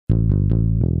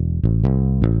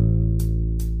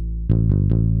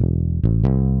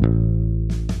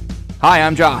Hi,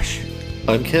 I'm Josh.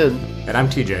 I'm Ken. And I'm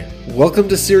TJ. Welcome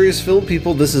to Serious Film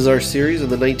People. This is our series on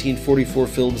the 1944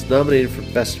 films nominated for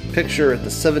Best Picture at the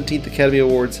 17th Academy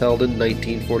Awards held in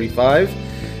 1945.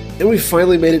 And we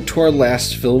finally made it to our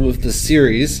last film of the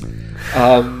series.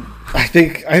 I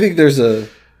think there's a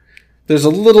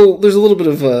little bit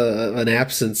of an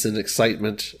absence in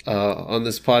excitement on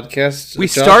this podcast. We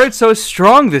Josh? started so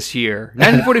strong this year.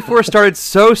 1944 started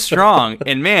so strong,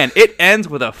 and man, it ends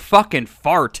with a fucking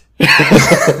fart.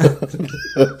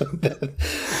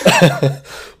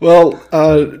 Well,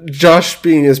 Josh,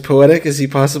 being as poetic as he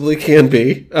possibly can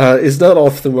be, is not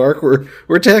off the mark.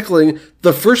 We're tackling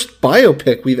the first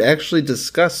biopic we've actually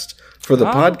discussed for the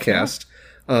podcast,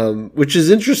 which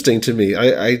is interesting to me.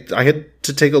 I had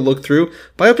to take a look through.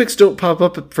 Biopics don't pop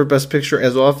up for Best Picture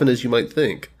as often as you might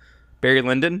think. Barry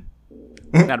Lyndon?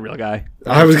 Not a real guy.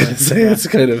 I was going to say, it's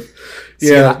kind of...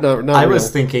 not I real.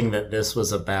 was thinking that this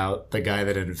was about the guy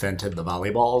that invented the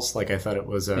volleyballs. Like, I thought it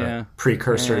was a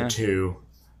precursor to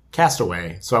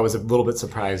Castaway. So I was a little bit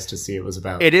surprised to see it was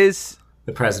about the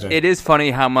president. It is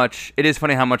funny how much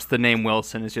the name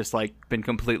Wilson has just like been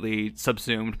completely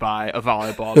subsumed by a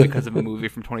volleyball because of a movie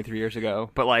from 23 years ago.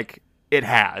 But like, it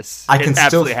has. It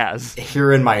absolutely has.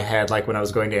 Hear in my head, like when I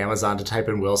was going to Amazon to type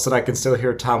in Wilson, I can still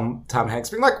hear Tom Hanks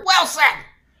being like, Wilson!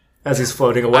 As he's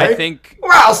floating away. I think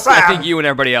you and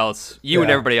everybody else.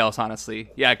 Honestly.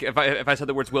 Yeah, if I said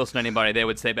the words Wilson to anybody, they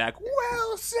would say back,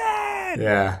 Wilson!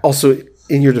 Yeah. Also,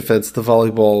 in your defense, the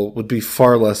volleyball would be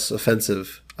far less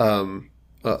offensive.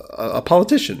 A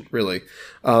politician, really.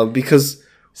 Because...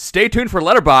 Stay tuned for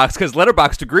Letterboxd, because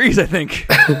Letterboxd agrees, I think.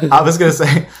 I was going to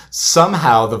say,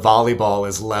 somehow the volleyball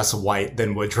is less white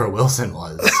than Woodrow Wilson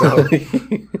was. So.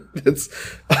 that's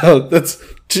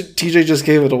TJ just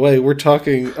gave it away. We're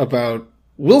talking about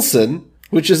Wilson,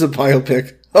 which is a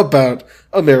biopic about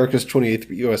America's 28th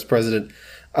U.S. president.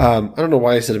 I don't know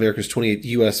why I said America's 28th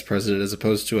U.S. president as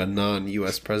opposed to a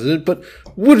non-U.S. president, but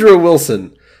Woodrow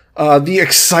Wilson, the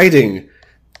exciting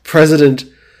president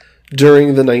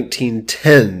during the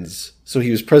 1910s. So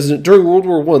he was president during World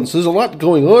War I. So there's a lot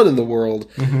going on in the world.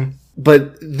 Mm-hmm.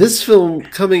 But this film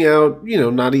coming out,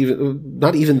 not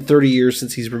even 30 years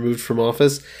since he's removed from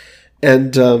office,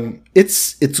 and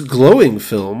it's glowing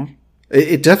film.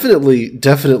 It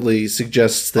definitely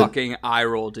suggests that fucking eye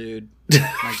roll, dude.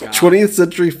 20th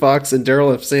Century Fox and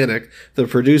Daryl F. Zanuck, the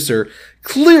producer,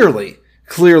 clearly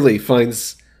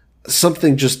finds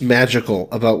something just magical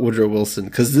about Woodrow Wilson,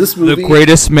 because this movie... The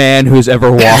greatest man who's ever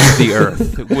walked the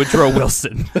earth, Woodrow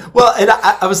Wilson. Well, and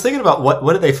I was thinking about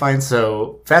what did they find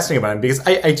so fascinating about him, because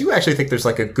I do actually think there's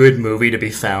like a good movie to be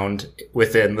found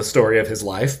within the story of his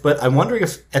life, but I'm wondering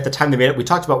if at the time they made it, we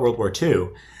talked about World War II.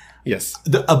 Yes.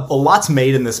 A lot's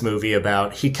made in this movie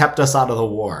about he kept us out of the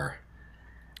war.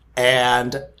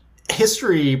 And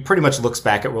history pretty much looks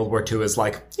back at World War II as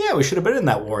like, yeah, we should have been in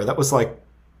that war. That was like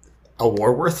a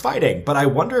war worth fighting. But I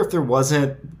wonder if there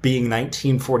wasn't, being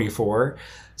 1944,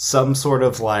 some sort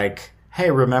of like,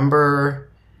 hey, remember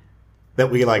that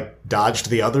we like dodged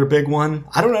the other big one?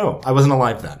 I don't know. I wasn't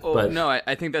alive then. Well, but no,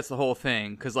 I think that's the whole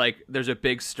thing. Because like, there's a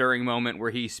big stirring moment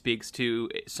where he speaks to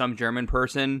some German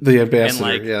person, the ambassador,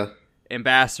 and, like, yeah,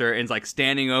 ambassador, and is like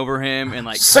standing over him and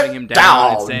like Sit cutting him down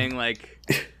down! and saying like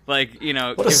what gives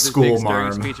a this school big stirring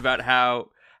marm. speech about how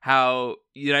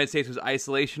the United States was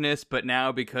isolationist, but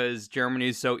now because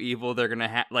Germany's so evil, they're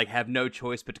gonna have no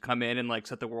choice but to come in and like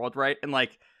set the world right. And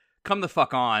like, come the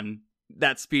fuck on.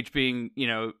 That speech being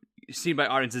seen by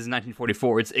audiences in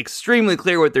 1944, it's extremely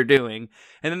clear what they're doing.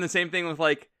 And then the same thing with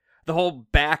like the whole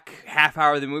back half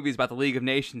hour of the movie is about the League of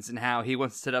Nations and how he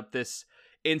wants to set up this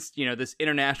this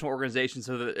international organization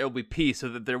so that it'll be peace, so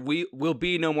that there will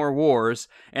be no more wars,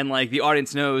 and like the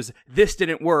audience knows this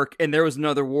didn't work and there was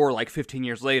another war like 15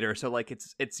 years later. So like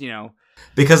it's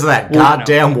because of that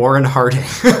goddamn Warren Harding.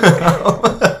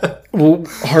 Well,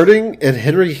 Harding and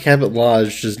Henry Cabot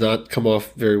Lodge does not come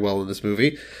off very well in this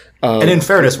movie. And in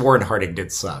fairness, Warren Harding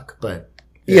did suck, but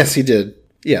yeah. Yes, he did.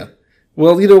 Yeah.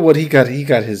 Well, you know what? He got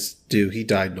his due. He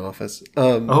died in office.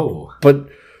 But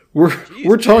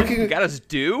we're talking. Man, you got his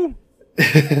due.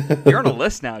 You're on a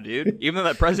list now, dude. Even though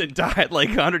that president died like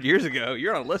 100 years ago,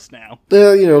 you're on a list now.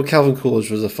 Calvin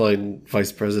Coolidge was a fine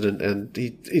vice president, and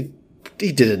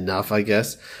he did enough, I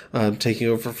guess, taking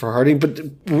over for Harding. But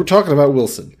we're talking about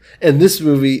Wilson, and this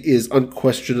movie is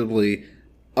unquestionably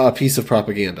a piece of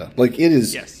propaganda. Like it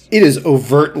is. Yes. It is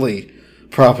overtly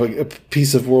a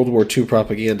piece of World War II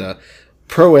propaganda,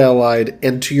 pro-Allied,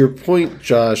 and to your point,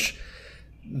 Josh,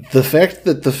 the fact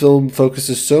that the film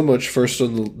focuses so much first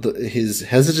on his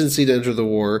hesitancy to enter the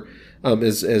war,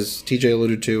 as TJ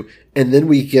alluded to, and then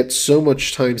we get so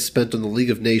much time spent on the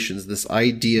League of Nations, this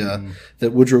idea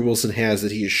that Woodrow Wilson has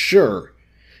that he is sure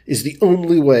is the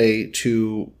only way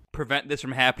to prevent this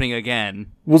from happening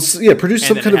again. Produce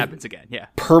some kind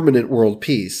of permanent world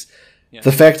peace. Yeah.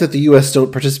 The fact that the U.S.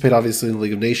 don't participate, obviously, in the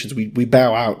League of Nations, we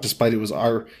bow out, despite it was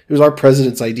our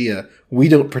president's idea. We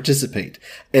don't participate,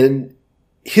 and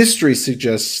history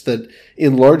suggests that,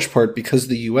 in large part, because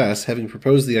the U.S., having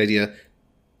proposed the idea,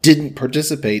 didn't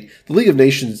participate, the League of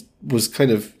Nations was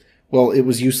kind of, it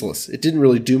was useless. It didn't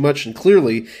really do much, and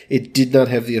clearly, it did not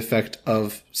have the effect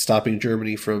of stopping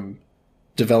Germany from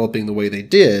developing the way they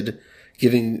did,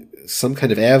 giving some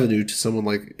kind of avenue to someone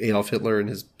like Adolf Hitler and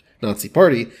his Nazi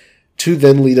party to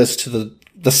then lead us to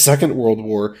the Second World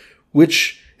War,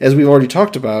 which, as we've already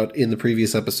talked about in the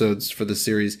previous episodes for this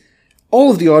series, all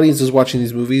of the audiences watching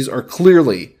these movies are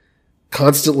clearly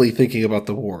constantly thinking about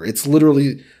the war. It's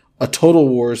literally a total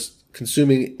war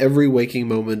consuming every waking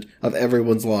moment of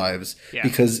everyone's lives. Yeah.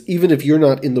 Because even if you're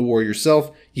not in the war yourself,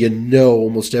 you know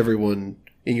almost everyone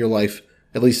in your life,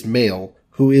 at least male,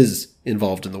 who is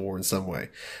involved in the war in some way.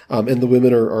 And the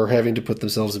women are having to put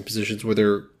themselves in positions where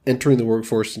they're entering the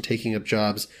workforce and taking up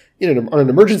jobs on an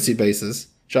emergency basis,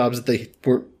 jobs that they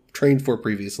weren't trained for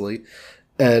previously.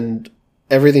 And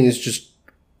everything is just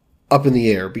up in the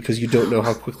air because you don't know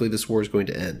how quickly this war is going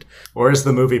to end. Or as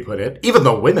the movie put it, even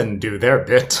the women do their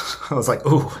bit. I was like,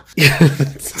 ooh.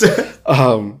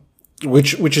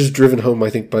 Which is driven home, I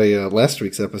think, by last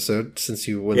week's episode, since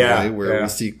you went away, where we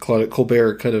see Claudette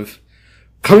Colbert kind of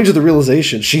coming to the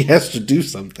realization she has to do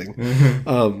something.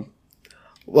 Mm-hmm.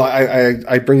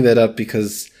 I bring that up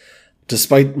because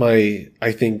despite my,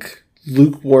 I think,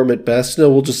 lukewarm at best, no,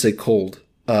 we'll just say cold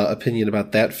opinion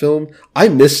about that film, I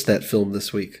missed that film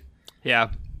this week. Yeah,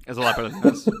 it was a lot better than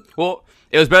this. Well,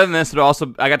 it was better than this, but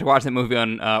also I got to watch that movie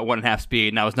on 1.5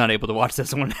 speed, and I was not able to watch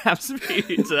this on 1.5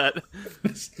 speed, so that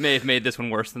may have made this one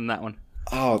worse than that one.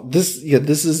 Oh, this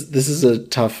is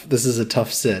a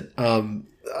tough sit.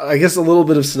 I guess a little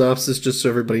bit of synopsis just so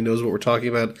everybody knows what we're talking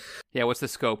about. Yeah, what's the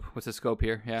scope? What's the scope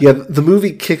here? Yeah, the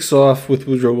movie kicks off with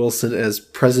Woodrow Wilson as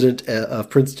president of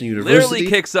Princeton University. Literally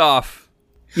kicks off.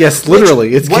 Yes,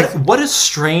 literally. What is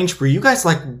strange? Were you guys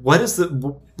like, what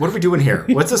are we doing here?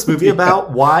 What's this movie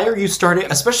about? Why are you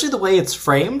starting? Especially the way it's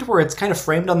framed, where it's kind of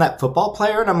framed on that football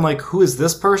player, and I'm like, who is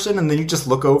this person? And then you just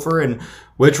look over and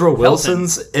Woodrow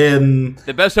Wilson's in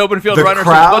the best open field runner.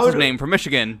 What's his name, from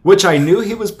Michigan? Which I knew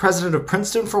he was president of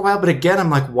Princeton for a while, but again, I'm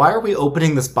like, why are we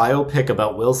opening this biopic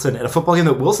about Wilson in a football game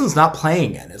that Wilson's not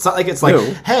playing in? It's not like it's like,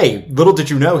 hey, little did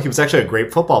you know he was actually a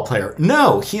great football player.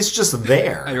 No, he's just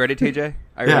there. Are you ready, TJ?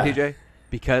 TJ?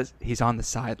 Because he's on the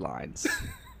sidelines.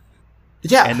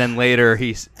 Yeah. And then later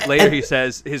he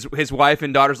says his wife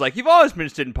and daughter's like, you've always been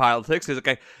interested in politics. He's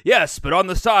like, yes, but on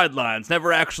the sidelines,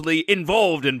 never actually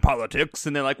involved in politics.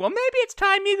 And they're like, well, maybe it's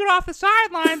time you get off the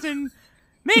sidelines and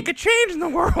make a change in the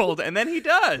world. And then he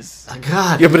does. Oh,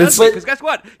 God. Yeah, but it's like, because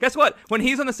guess what? When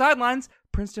he's on the sidelines,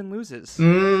 Princeton loses.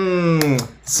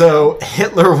 So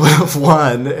Hitler would have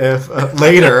won if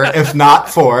later, if not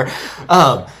for.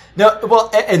 No, well,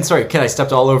 and sorry, Ken, I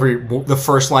stepped all over the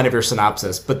first line of your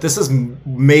synopsis, but this is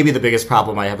maybe the biggest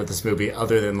problem I have with this movie,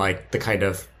 other than like the kind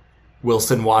of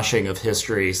Wilson washing of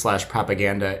history /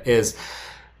 propaganda, is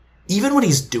even when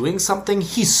he's doing something,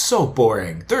 he's so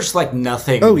boring. There's like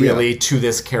nothing really to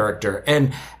this character.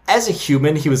 And as a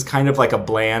human, he was kind of like a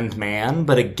bland man,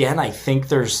 but again, I think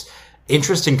there's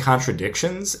interesting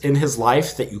contradictions in his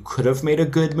life that you could have made a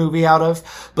good movie out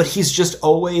of, but he's just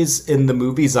always, in the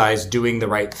movie's eyes, doing the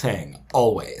right thing.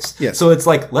 Always. Yes. So it's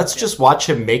like, let's just watch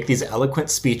him make these eloquent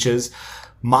speeches,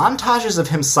 montages of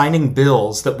him signing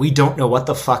bills that we don't know what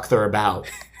the fuck they're about.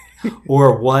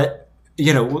 Or what,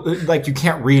 like you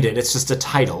can't read it, it's just a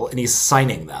title, and he's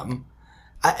signing them.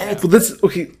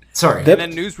 Sorry. And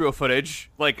then newsreel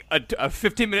footage, like a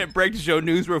 15-minute break to show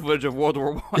newsreel footage of World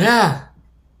War I. Yeah.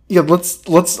 Yeah, let's.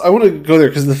 I want to go there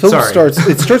because the film starts.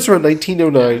 It starts around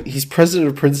 1909. He's president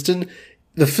of Princeton.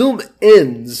 The film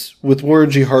ends with Warren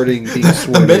G. Harding being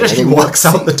sworn in. The minute he walks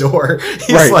out the door,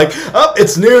 he's like, "Oh,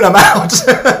 it's noon. I'm out."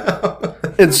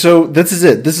 And so this is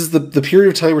it. This is the period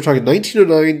of time we're talking.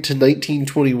 1909 to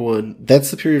 1921. That's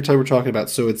the period of time we're talking about.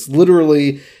 So it's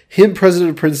literally him, president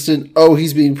of Princeton. Oh,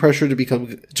 he's being pressured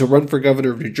to run for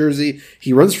governor of New Jersey.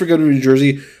 He runs for governor of New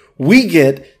Jersey. We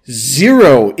get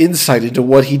zero insight into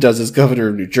what he does as governor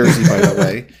of New Jersey, by the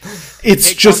way. It's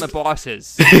takes just on the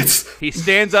bosses. He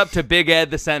stands up to Big Ed,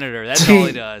 the senator. That's all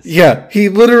he does. Yeah, he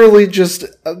literally just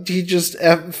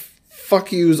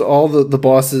fuck yous, all the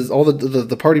bosses, all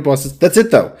the party bosses. That's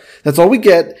it, though. That's all we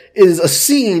get is a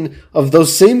scene of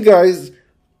those same guys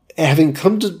having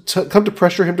come to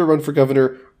pressure him to run for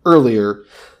governor earlier.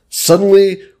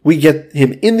 Suddenly, we get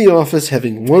him in the office,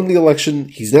 having won the election.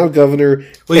 He's now governor,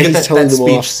 well, and he's telling them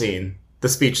off. The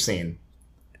speech scene.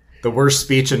 The worst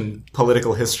speech in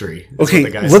political history. Okay,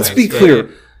 let's be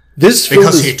clear. This film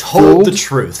because he told the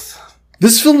truth.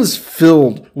 This film is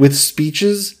filled with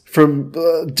speeches from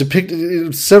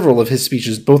depicted several of his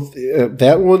speeches. Both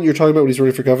that one you're talking about when he's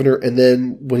running for governor, and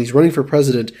then when he's running for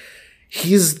president.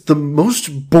 He's the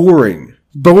most boring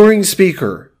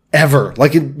speaker ever.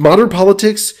 Like in modern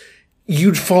politics,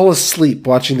 you'd fall asleep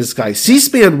watching this guy.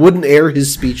 C-SPAN wouldn't air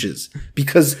his speeches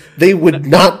because they would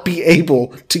not be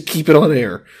able to keep it on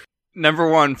air. Number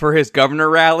one, for his governor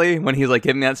rally, when he's like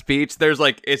giving that speech, there's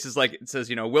like, it's just like, it says,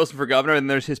 you know, Wilson for governor, and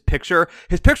there's his picture.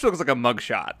 His picture looks like a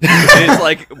mugshot. And it's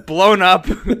like blown up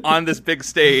on this big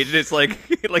stage. And it's like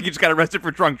he just got arrested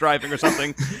for drunk driving or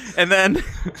something. And then,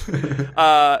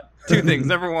 two things.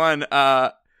 Number one,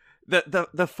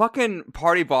 the fucking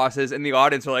party bosses in the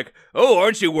audience are like, oh,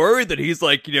 aren't you worried that he's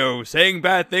like, you know, saying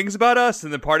bad things about us?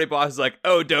 And the party boss is like,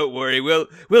 oh, don't worry, we'll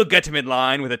get him in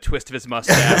line with a twist of his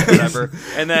mustache, whatever.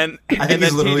 And then I think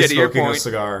he's literally TJ, smoking a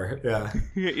cigar. Yeah,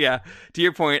 yeah. To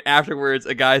your point, afterwards,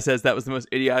 a guy says that was the most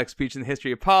idiotic speech in the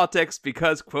history of politics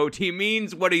because, quote, he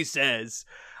means what he says.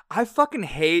 I fucking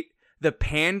hate the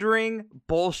pandering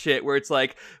bullshit where it's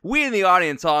like, we in the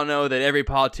audience all know that every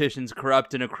politician's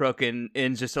corrupt and a crook and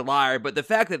just a liar, but the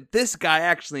fact that this guy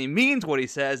actually means what he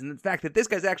says, and the fact that this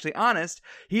guy's actually honest,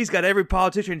 he's got every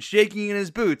politician shaking in his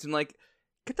boots, and like,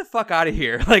 get the fuck out of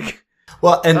here. Like,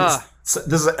 well, and so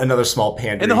this is another small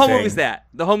pandering and the whole thing. movie's that.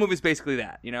 The whole movie's basically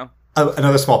that, you know?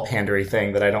 Another small pandery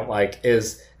thing that I don't like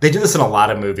is they do this in a lot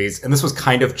of movies, and this was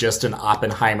kind of just in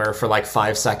Oppenheimer for like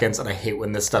 5 seconds, and I hate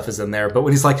when this stuff is in there, but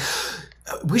when he's like,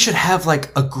 we should have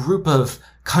like a group of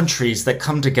countries that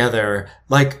come together,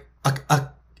 like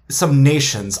some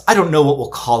nations. I don't know what we'll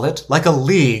call it, like a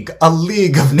league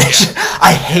of nations.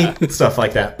 I hate stuff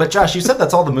like that. But Josh, you said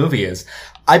that's all the movie is.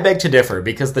 I beg to differ,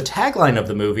 because the tagline of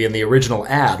the movie in the original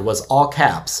ad was all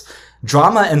caps,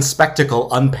 drama and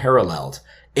spectacle unparalleled.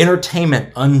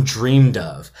 Entertainment undreamed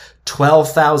of.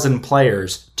 12,000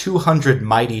 players, 200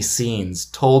 mighty scenes,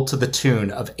 told to the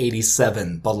tune of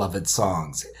 87 beloved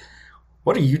songs.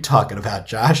 What are you talking about,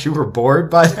 Josh? You were bored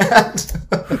by that?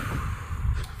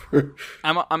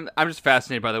 I'm just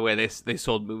fascinated by the way they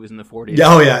sold movies in the 40s.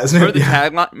 Oh yeah, isn't remember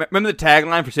it? Remember the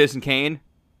tagline for Citizen Kane?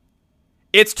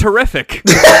 It's terrific.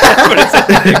 That's what it said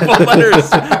in big bold letters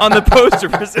on the poster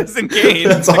for Citizen Kane.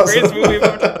 That's the awesome. greatest movie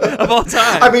of all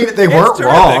time. I mean, they weren't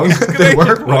wrong. They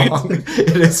weren't point. wrong.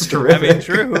 It is terrific. I mean,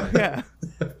 true. Yeah.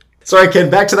 Sorry, Ken.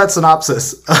 Back to that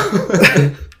synopsis.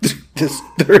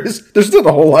 There's not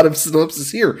a whole lot of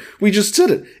synopsis here. We just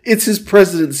said it. It's his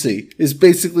presidency is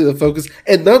basically the focus,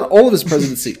 and not all of his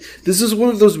presidency. This is one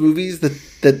of those movies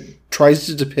that tries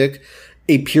to depict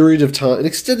a period of time, an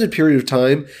extended period of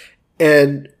time,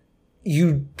 and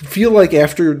you feel like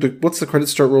after once the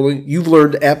credits start rolling, you've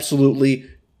learned absolutely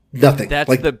nothing. That's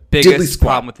like, the biggest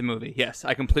problem with the movie. Yes,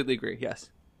 I completely agree. Yes.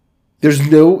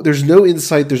 There's no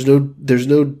insight. There's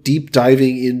no deep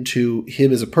diving into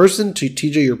him as a person. To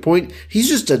TJ, your point, he's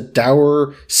just a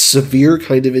dour, severe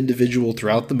kind of individual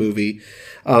throughout the movie.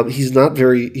 He's not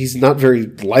very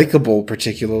likable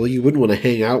particularly. You wouldn't want to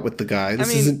hang out with the guy.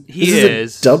 This isn't a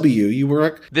W.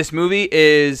 This movie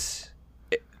is.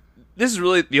 This is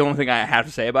really the only thing I have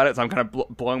to say about it. So I'm kind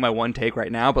of blowing my one take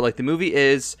right now. But like the movie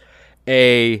is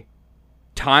a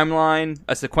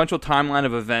sequential timeline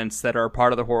of events that are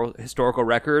part of the historical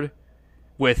record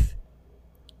with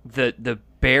the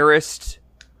barest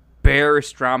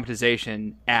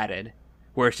dramatization added,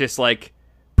 where it's just like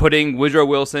putting Woodrow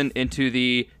Wilson into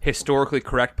the historically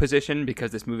correct position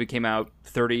because this movie came out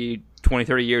 30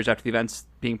 years after the events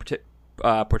being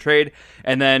portrayed,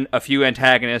 and then a few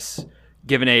antagonists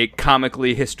given a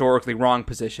comically historically wrong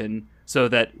position so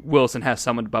that Wilson has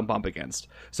someone to bump up against.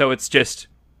 So it's just,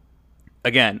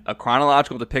 again, a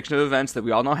chronological depiction of events that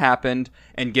we all know happened,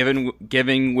 and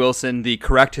giving Wilson the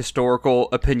correct historical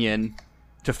opinion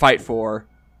to fight for,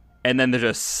 and then there's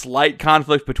a slight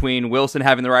conflict between Wilson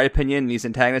having the right opinion and these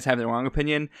antagonists having the wrong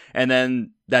opinion, and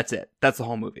then that's it. That's the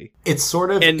whole movie. It's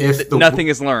sort of and nothing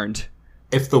is learned.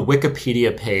 If the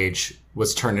Wikipedia page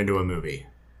was turned into a movie.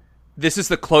 This is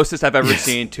the closest I've ever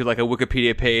seen to like a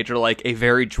Wikipedia page or like a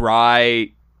very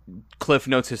dry Cliff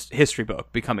Notes history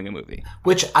book becoming a movie.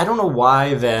 Which I don't know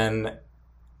why then.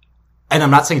 and I'm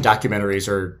not saying documentaries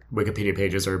or Wikipedia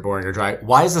pages are boring or dry.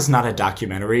 Why is this not a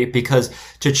documentary? Because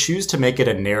to choose to make it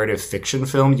a narrative fiction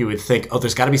film, you would think, oh,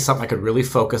 there's got to be something I could really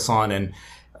focus on and,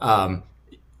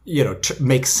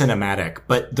 make cinematic.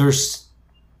 But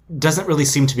doesn't really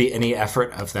seem to be any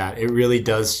effort of that. It really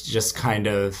does just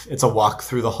it's a walk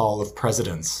through the Hall of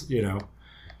Presidents,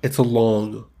 It's a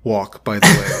long walk, by the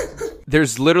way.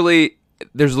 There's literally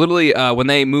when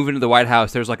they move into the White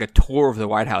House, there's like a tour of the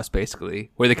White House, basically,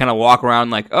 where they kind of walk around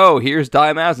like, oh, here's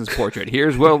Di Madison's portrait.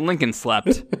 Here's where Lincoln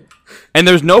slept. And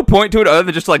there's no point to it other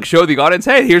than just like show the audience,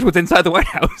 hey, here's what's inside the White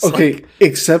House. Okay,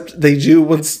 except they do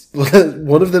once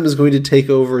one of them is going to take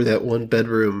over that one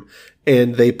bedroom,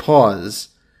 and they pause.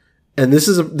 And this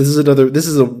is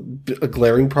a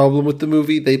glaring problem with the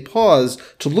movie. They pause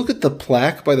to look at the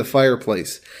plaque by the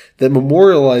fireplace that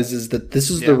memorializes that this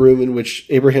is the room in which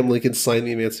Abraham Lincoln signed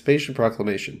the Emancipation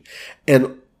Proclamation.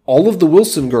 And all of the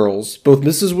Wilson girls, both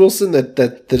Mrs. Wilson,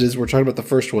 that is, we're talking about the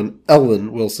first one,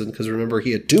 Ellen Wilson, because remember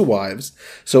he had 2 wives.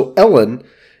 So Ellen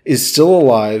is still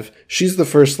alive. She's the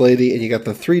first lady, and you got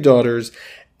the 3 daughters,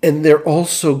 and they're all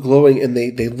so glowing, and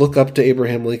they look up to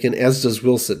Abraham Lincoln, as does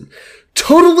Wilson.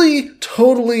 Totally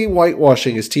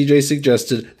whitewashing, as TJ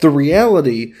suggested, the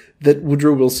reality that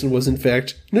Woodrow Wilson was in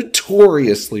fact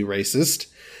notoriously racist,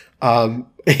 a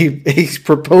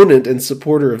proponent and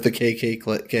supporter of the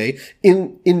KKK,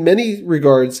 in many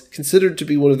regards considered to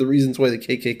be one of the reasons why the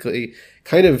KKK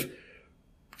kind of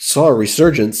saw a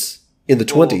resurgence in the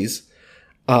 20s.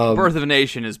 Birth of a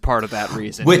Nation is part of that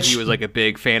reason. He was like a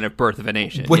big fan of Birth of a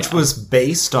Nation. Which was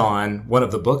based on one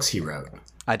of the books he wrote.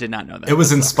 I did not know that. It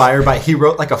was inspired by, he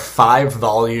wrote like a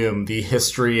 5-volume, The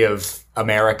History of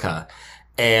America,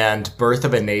 and Birth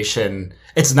of a Nation.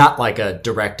 It's not like a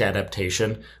direct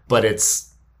adaptation, but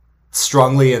it's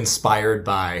strongly inspired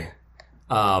by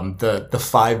the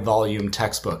 5-volume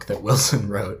textbook that Wilson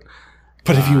wrote.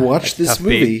 But if you watch this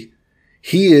movie,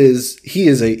 he is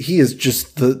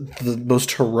just the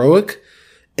most heroic,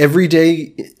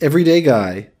 everyday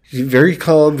guy. He's very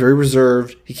calm, very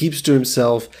reserved. He keeps to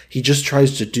himself. He just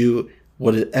tries to do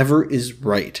whatever is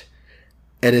right.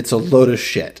 And it's a load of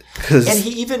shit. And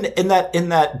he even, in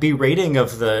that berating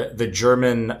of the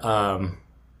German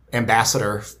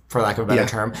ambassador, for lack of a better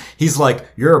term, he's like,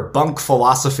 your bunk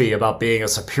philosophy about being a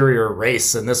superior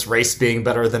race and this race being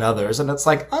better than others. And it's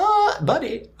like,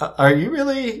 buddy, are you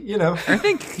really, I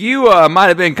think you might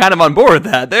have been kind of on board with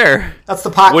that there. That's the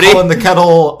pot calling the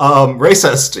kettle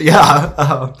racist.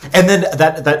 Yeah. And then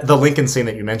that the Lincoln scene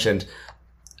that you mentioned,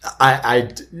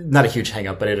 I not a huge hang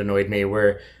up, but it annoyed me,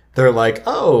 where they're like,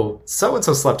 oh,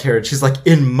 so-and-so slept here. And she's like,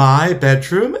 in my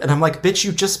bedroom? And I'm like, bitch,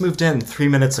 you just moved in 3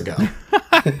 minutes ago.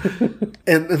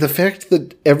 And the fact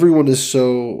that everyone is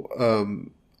so,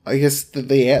 I guess that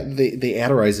they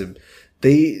adorize him.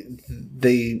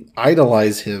 They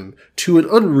idolize him to an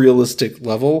unrealistic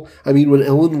level. I mean, when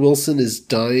Ellen Wilson is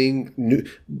dying,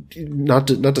 not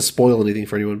to spoil anything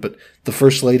for anyone, but the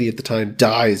first lady at the time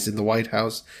dies in the White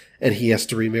House, and he has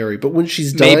to remarry. But when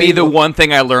she's dying, maybe the one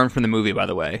thing I learned from the movie, by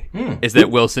the way, is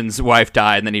that Wilson's wife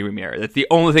died and then he remarried. That's the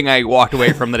only thing I walked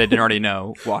away from that I didn't already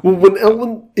know. Well, when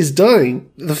Ellen is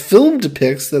dying, the film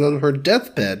depicts that on her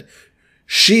deathbed,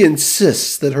 she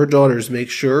insists that her daughters make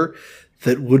sure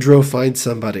that Woodrow finds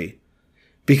somebody,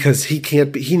 because he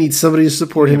needs somebody to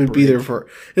support him and be there for her.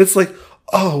 And it's like,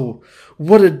 oh,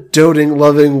 what a doting,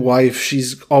 loving wife.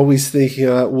 She's always thinking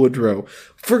about Woodrow.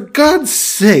 For God's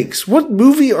sakes, what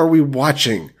movie are we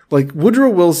watching? Like,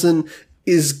 Woodrow Wilson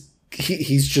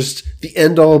he's just the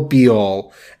end all be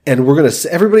all. And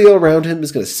everybody around him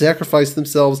is going to sacrifice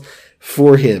themselves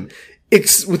for him.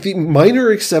 With the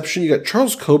minor exception, you got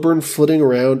Charles Coburn flitting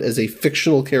around as a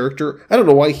fictional character. I don't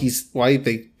know why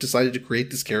they decided to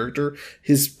create this character.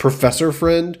 His professor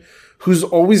friend, who's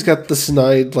always got the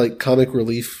snide, like, comic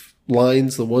relief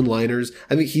lines, the one-liners.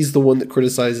 I think he's the one that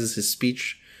criticizes his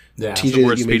speech. Yeah, TJ,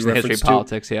 that you made reference to.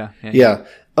 Politics, yeah.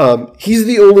 He's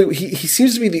the only. He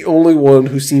seems to be the only one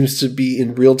who seems to be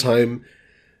in real time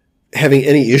having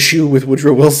any issue with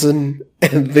Woodrow Wilson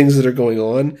and things that are going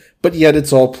on, but yet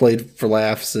it's all played for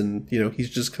laughs, and he's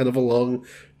just kind of along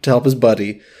to help his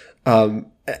buddy. Other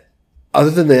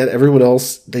than that, everyone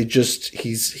else,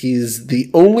 he's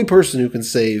the only person who can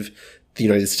save the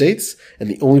United States, and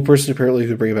the only person apparently who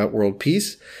can bring about world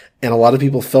peace. And a lot of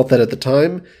people felt that at the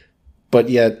time, but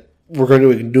yet we're going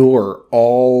to ignore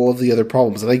all of the other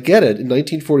problems. And I get it. In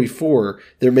 1944,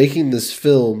 they're making this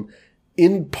film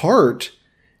in part.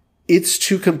 It's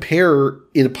to compare,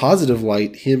 in a positive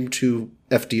light, him to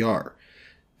FDR.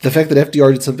 The fact that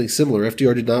FDR did something similar.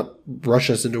 FDR did not rush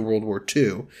us into World War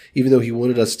II, even though he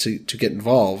wanted us to get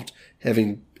involved.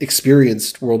 having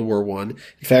experienced World War I. In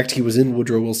fact, he was in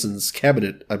Woodrow Wilson's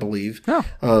cabinet, I believe.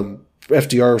 Oh.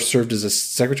 FDR served as a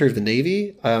Secretary of the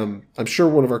Navy. I'm sure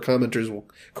one of our commenters will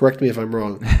correct me if I'm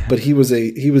wrong, but he was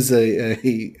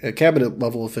a cabinet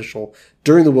level official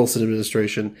during the Wilson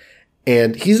administration,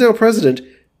 and he's now president.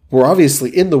 We're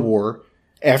obviously in the war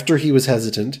after he was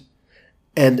hesitant,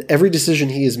 and every decision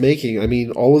he is making, I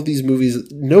mean, all of these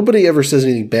movies, nobody ever says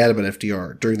anything bad about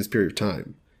FDR during this period of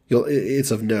time.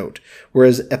 It's of note.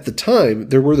 Whereas at the time,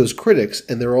 there were those critics,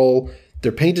 and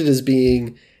they're painted as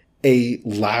being a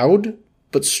loud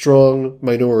but strong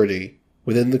minority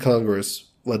within the Congress,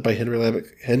 led by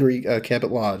Henry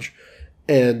Cabot Lodge,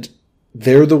 and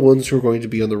they're the ones who are going to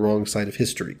be on the wrong side of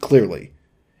history, clearly.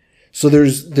 So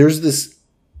there's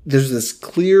this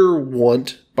clear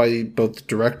want by both the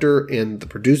director and the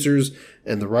producers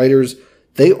and the writers.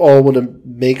 They all want to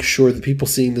make sure that people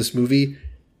seeing this movie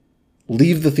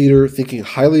leave the theater thinking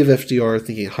highly of FDR,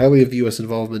 thinking highly of U.S.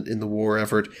 involvement in the war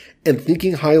effort, and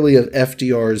thinking highly of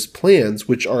FDR's plans,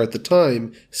 which are at the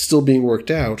time still being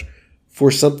worked out, for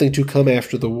something to come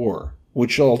after the war,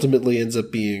 which ultimately ends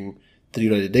up being the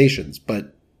United Nations.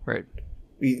 But right.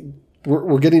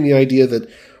 We're getting the idea that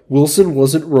Wilson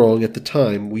wasn't wrong at the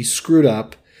time. We screwed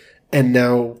up, and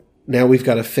now we've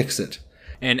got to fix it.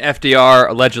 And FDR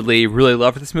allegedly really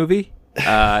loved this movie.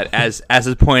 As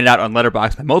is pointed out on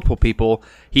Letterboxd by multiple people,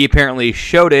 he apparently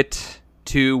showed it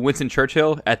to Winston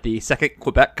Churchill at the Second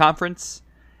Quebec Conference,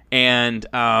 and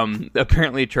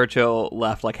apparently Churchill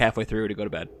left like halfway through to go to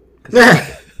bed.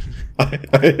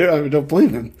 I don't blame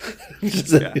him.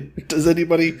 Does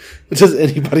anybody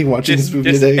watching this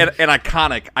movie today? An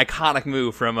iconic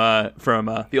move from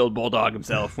the old bulldog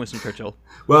himself, Winston Churchill.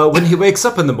 Well, when he wakes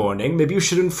up in the morning, maybe you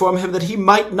should inform him that he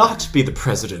might not be the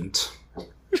president.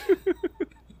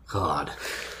 God.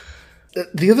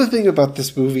 The other thing about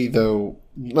this movie, though,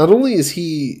 not only is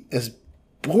he as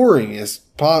boring as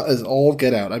all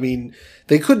get out. I mean,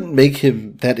 they couldn't make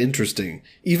him that interesting,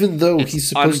 even though he's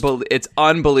supposed to... It's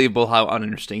unbelievable how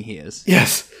uninteresting he is.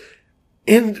 Yes.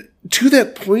 And to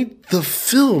that point, the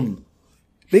film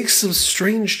makes some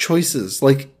strange choices.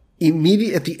 Like,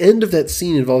 immediately at the end of that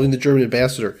scene involving the German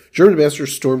ambassador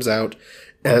storms out,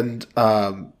 and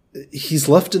he's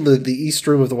left in the East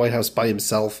Room of the White House by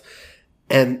himself.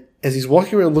 And as he's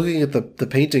walking around looking at the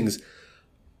paintings,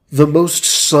 the most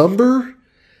somber,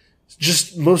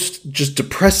 just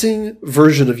depressing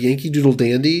version of Yankee Doodle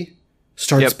Dandy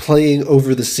starts playing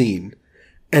over the scene.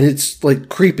 And it's like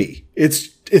creepy.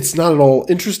 It's not at all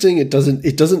interesting. It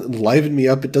doesn't liven me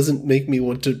up. It doesn't make me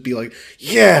want to be like,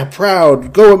 yeah,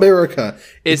 proud, go America.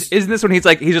 Isn't this when he's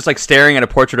just like staring at a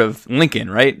portrait of Lincoln,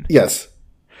 right? Yes.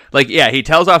 Like, yeah, he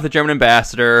tells off the German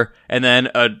ambassador, and then,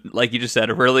 like you just said,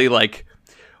 a really, like,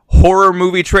 horror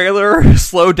movie trailer,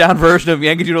 slowed down version of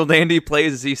Yankee Doodle Dandy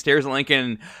plays as he stares at Lincoln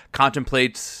and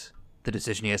contemplates the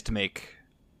decision he has to make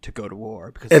to go to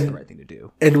war, because it's the right thing to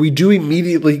do. And we do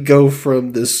immediately go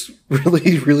from this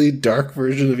really, really dark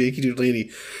version of Yankee Doodle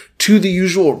Dandy to the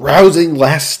usual rousing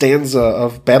last stanza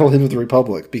of Battle Hymn of the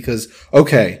Republic, because,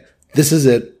 okay, this is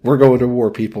it. We're going to war,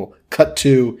 people. Cut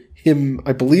to him,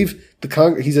 I believe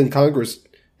he's in Congress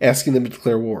asking them to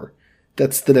declare war.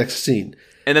 That's the next scene.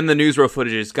 And then the newsreel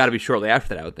footage has got to be shortly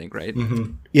after that, I would think, right?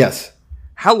 Mm-hmm. Yes.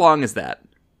 How long is that?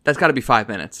 That's got to be 5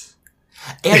 minutes.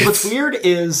 And what's weird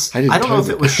is, I don't know if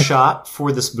it was shot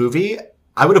for this movie.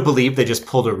 I would have believed they just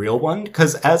pulled a real one,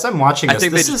 because as I'm watching this... I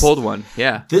think they just pulled one,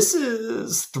 yeah. This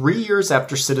is 3 years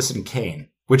after Citizen Kane,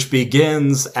 which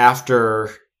begins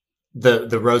after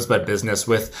the Rosebud business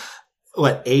with,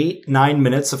 8-9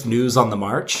 minutes of news on the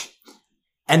march?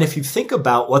 And if you think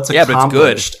about what's accomplished, but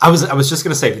it's good. I was just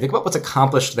going to say, if you think about what's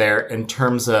accomplished there in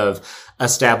terms of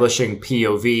establishing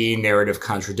POV, narrative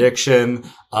contradiction,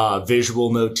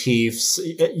 visual motifs,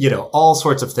 all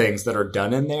sorts of things that are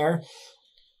done in there.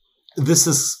 This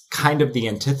is kind of the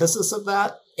antithesis of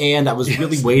that. And I was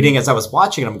really waiting as I was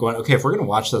watching it. I'm going, okay, if we're going to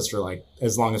watch this for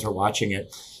as long as we're watching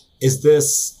it, is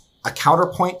this a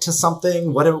counterpoint to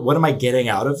something? What am I getting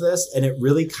out of this? And it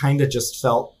really kind of just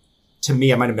felt, to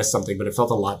me, I might have missed something, but it felt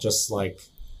a lot just like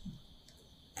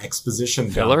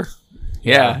exposition filler. dump.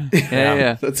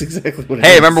 Yeah. That's exactly what it is.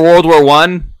 Hey, remember World War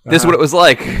I? This is what it was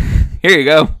like. Here you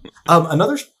go.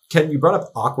 Ken, you brought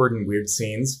up awkward and weird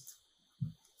scenes.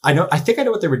 I think I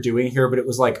know what they were doing here, but it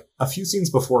was like a few scenes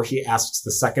before he asks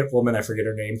the second woman, I forget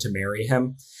her name, to marry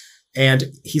him. And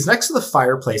he's next to the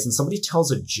fireplace and somebody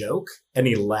tells a joke and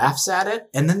he laughs at it.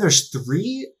 And then there's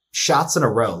 3 shots in a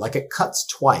row. Like it cuts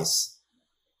twice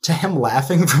to him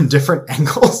laughing from different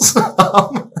angles.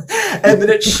 And then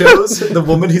it shows the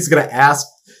woman he's going to ask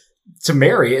to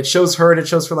Mary, it shows her and it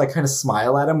shows her like kind of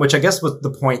smile at him, which I guess what the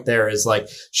point there is like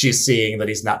she's seeing that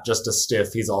he's not just a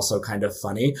stiff, he's also kind of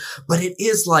funny. But it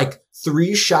is like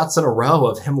 3 shots in a row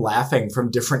of him laughing from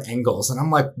different angles. And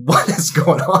I'm like, what is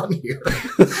going on here?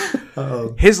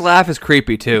 His laugh is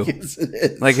creepy too. Yes, it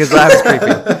is. Like his laugh is creepy.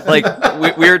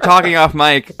 Like we were talking off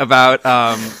mic about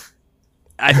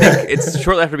I think it's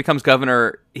shortly after he becomes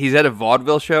governor, he's at a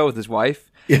vaudeville show with his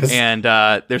wife. Yes. And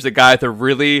there's a guy with a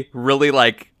really, really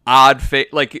like odd face,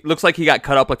 like it looks like he got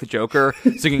cut up like the Joker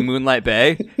singing Moonlight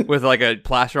Bay with like a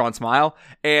plaster on smile.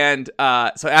 And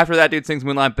so after that dude sings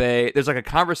Moonlight Bay, there's like a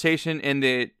conversation in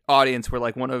the audience where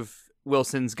like one of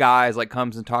Wilson's guys like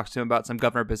comes and talks to him about some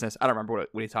governor business. I don't remember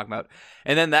what he's talking about.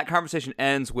 And then that conversation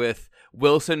ends with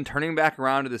Wilson turning back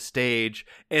around to the stage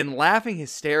and laughing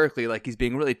hysterically like he's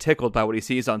being really tickled by what he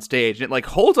sees on stage. And it like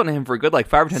holds on him for a good like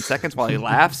 5 or 10 seconds while he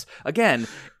laughs. Again,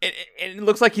 it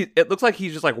looks like he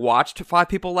just like watched 5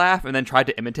 people laugh and then tried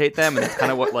to imitate them, and that's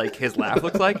kind of what like his laugh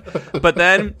looks like. But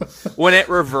then when it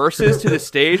reverses to the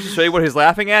stage to show you what he's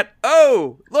laughing at,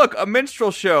 oh look, a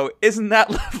minstrel show! Isn't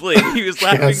that lovely? He was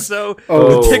laughing so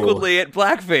tickledly at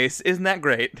blackface. Isn't that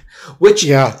great? Which,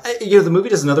 the movie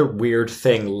does another weird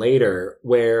thing later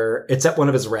where it's at one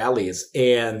of his rallies,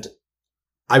 and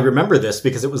I remember this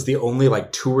because it was the only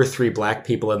like 2 or 3 black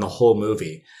people in the whole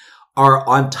movie are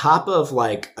on top of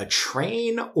like a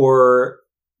train or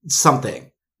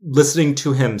something listening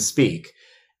to him speak,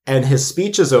 and his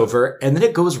speech is over and then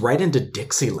it goes right into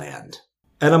Dixieland,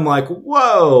 and I'm like,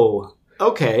 whoa,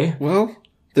 okay. Well,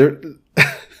 they're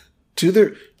to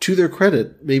their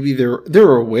credit, maybe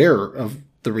they're aware of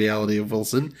the reality of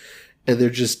Wilson and they're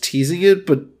just teasing it,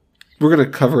 but we're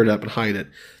going to cover it up and hide it.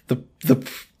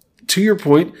 To your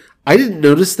point, I didn't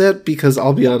notice that because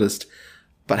I'll be honest,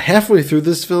 but halfway through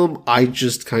this film, I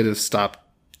just kind of stopped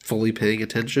fully paying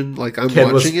attention. Like I'm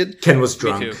watching it. Ken was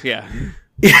drunk. Me too. Yeah.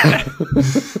 Yeah.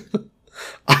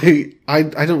 I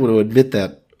don't want to admit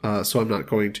that, so I'm not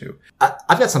going to.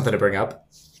 I've got something to bring up,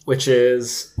 which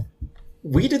is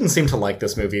we didn't seem to like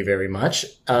this movie very much.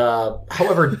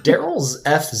 However, Daryl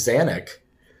F. Zanuck,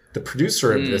 the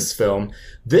producer of this film,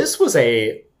 this was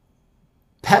a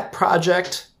pet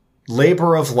project,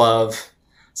 labor of love,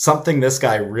 something this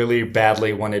guy really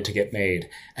badly wanted to get made.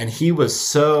 And he was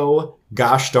so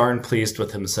gosh darn pleased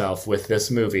with himself with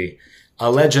this movie.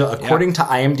 According to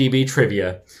IMDb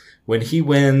trivia, when he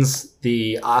wins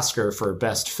the Oscar for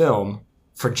Best Film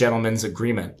for Gentleman's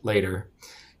Agreement later,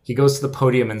 he goes to the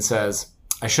podium and says,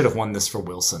 I should have won this for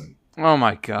Wilson. Oh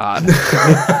my God.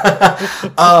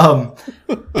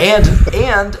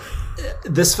 And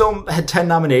this film had 10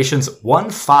 nominations, won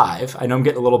 5. I know I'm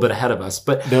getting a little bit ahead of us,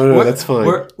 but no, that's fine.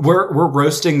 We're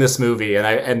roasting this movie,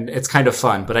 and it's kind of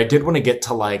fun. But I did want to get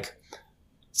to like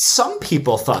some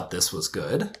people thought this was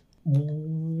good.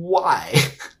 Why?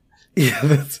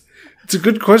 Yeah, it's a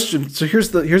good question. So here's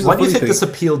the why do you think thing. this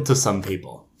appealed to some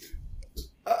people?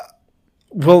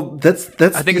 Well, that's.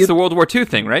 I think it's the World War II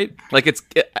thing, right? Like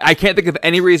I can't think of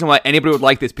any reason why anybody would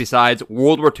like this besides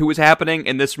World War II is happening,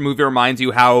 and this movie reminds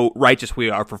you how righteous we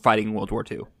are for fighting World War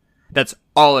II. That's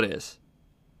all it is.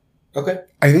 Okay.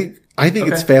 I think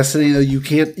it's fascinating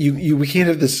though. We can't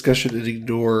have this discussion and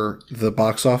ignore the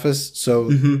box office. So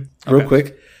real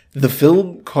quick, the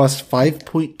film cost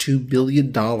 $5.2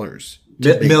 million.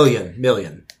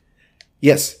 Million.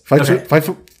 Yes,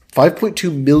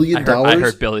 $5.2 million. I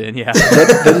heard billion. Yeah,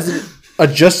 that is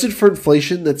adjusted for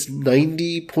inflation. That's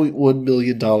 $90.1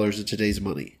 million in today's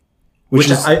money, which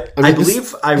is, I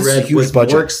believe I read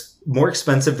was more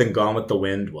expensive than Gone with the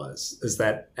Wind was. Is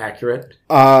that accurate?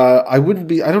 I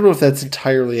don't know if that's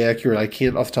entirely accurate. I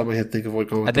can't off the top of my head think of what Gone with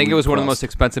the Wind. I think it was one of the most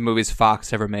expensive movies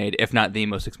Fox ever made, if not the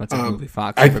most expensive movie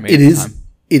Fox ever made. It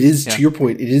is to your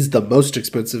point. It is the most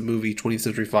expensive movie 20th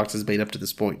Century Fox has made up to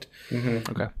this point.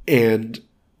 Mm-hmm. Okay, and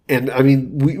I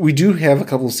mean, we do have a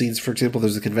couple of scenes. For example,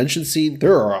 there's a convention scene.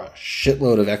 There are a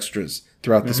shitload of extras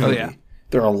throughout this movie. Yeah.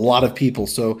 There are a lot of people,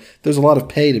 so there's a lot of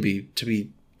pay to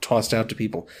be tossed out to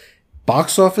people.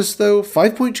 Box office, though,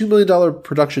 $5.2 million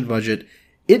production budget.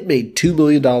 It made $2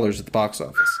 million at the box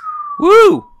office.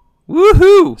 Woo!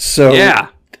 Woohoo! So yeah,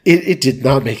 it did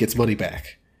not make its money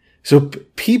back. So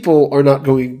people are not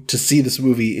going to see this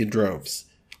movie in droves.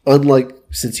 Unlike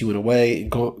Since You Went Away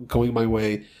and Going My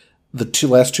Way, the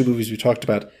last two movies we talked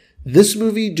about. This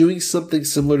movie doing something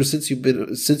similar to Since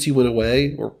You Went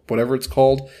Away, or whatever it's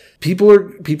called. People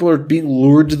are being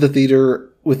lured to the theater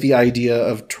with the idea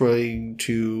of trying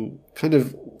to kind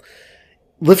of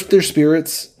lift their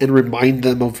spirits and remind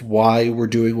them of why we're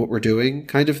doing what we're doing,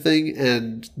 kind of thing.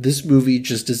 And this movie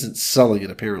just isn't selling it,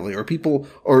 apparently, or people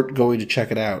aren't going to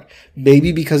check it out.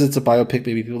 Maybe because it's a biopic,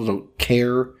 maybe people don't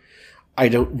care. I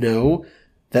don't know.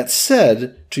 That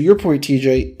said, to your point,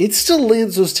 TJ, it still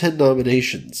lands those 10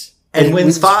 nominations. And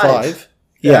wins 5.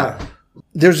 Yeah.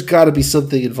 There's got to be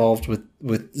something involved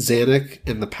with Zanuck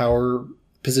and the power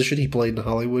position he played in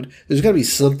Hollywood. There's got to be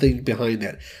something behind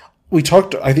that. We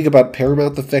talked, I think, about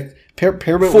Paramount. The fact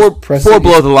Paramount was pressing 4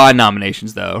 below the line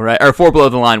nominations, though, right? Or 4 below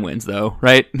the line wins, though,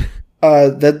 right?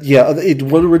 It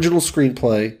one original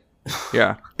screenplay.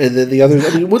 Yeah, and then the others.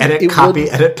 I mean,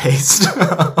 edit, paste.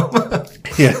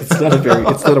 Yeah, it's not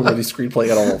a worthy screenplay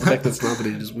at all. The fact that it's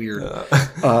nominated is weird.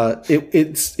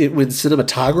 It wins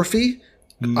cinematography.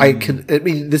 I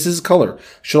mean, this is color.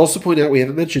 Should also point out, we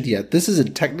haven't mentioned yet, this is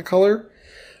in Technicolor,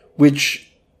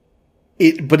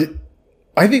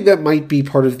 I think that might be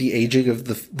part of the aging of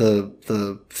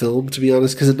the film, to be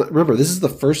honest. Because remember, this is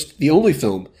the only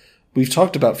film we've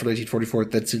talked about for 1944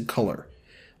 that's in color.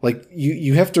 Like,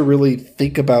 you have to really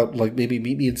think about, like, maybe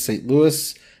Meet Me in St.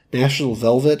 Louis, National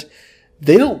Velvet.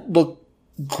 They don't look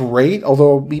great,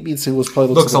 although Meet Me in St. Louis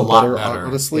probably looks a lot better,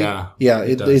 honestly. Yeah,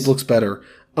 it looks better.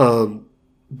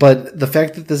 But the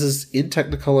fact that this is in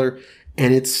Technicolor,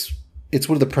 and it's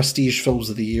one of the prestige films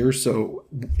of the year, so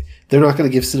they're not going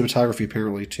to give cinematography,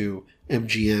 apparently, to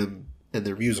MGM and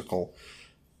their musical.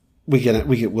 We get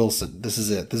Wilson. This is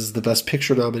it. This is the Best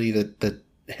Picture nominee that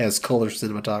has color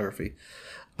cinematography.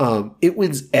 It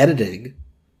wins editing.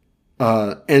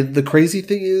 And the crazy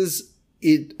thing is,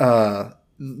 the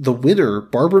winner,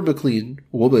 Barbara McLean,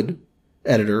 woman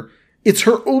editor, it's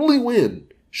her only win.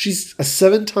 She's a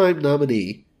 7-time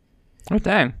nominee. Oh,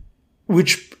 dang.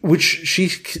 Which she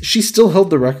still held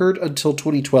the record until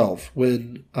 2012,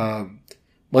 when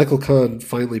Michael Kahn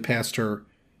finally passed her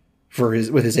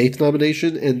with his 8th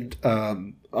nomination, and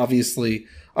obviously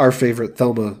our favorite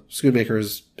Thelma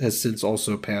Schoonmaker has since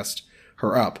also passed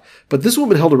her up. But this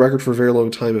woman held a record for a very long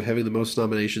time of having the most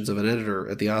nominations of an editor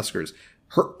at the Oscars.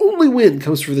 Her only win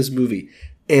comes for this movie,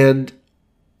 and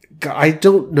I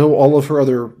don't know all of her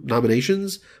other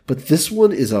nominations, but this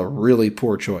one is a really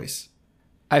poor choice.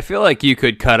 I feel like you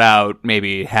could cut out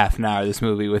maybe half an hour of this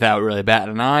movie without really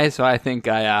batting an eye, so I think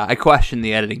I question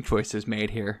the editing choices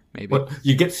made here, maybe. Well,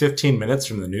 you get 15 minutes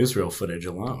from the newsreel footage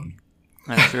alone.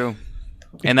 That's true.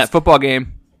 And that football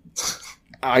game.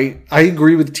 I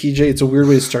agree with TJ. It's a weird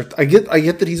way to start. I get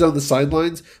that he's on the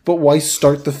sidelines, but why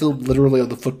start the film literally on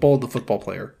the football and the football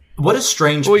player? What a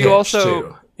strange pitch,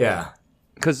 too. Yeah.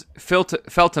 Because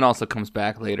Felton also comes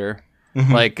back later.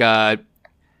 Mm-hmm. Like,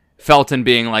 Felton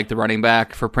being like the running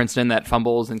back for Princeton that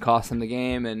fumbles and costs him the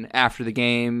game. And after the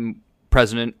game,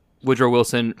 President Woodrow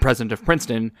Wilson, president of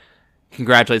Princeton,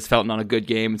 congratulates Felton on a good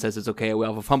game and says it's okay, we'll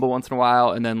have a fumble once in a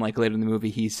while. And then like later in the movie,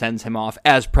 he sends him off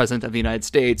as president of the United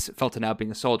States. Felton, now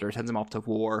being a soldier, sends him off to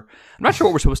war. I'm not sure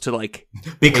what we're supposed to like.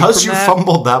 Because you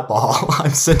fumbled that ball, I'm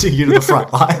sending you to the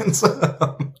front lines.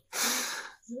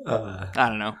 I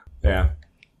don't know. Yeah.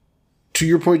 To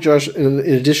your point, Josh, in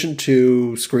addition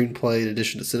to screenplay, in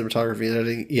addition to cinematography and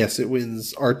editing, yes, it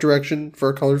wins art direction for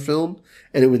a color film,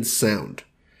 and it wins sound.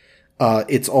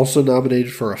 It's also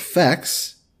nominated for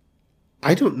effects.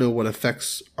 I don't know what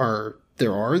effects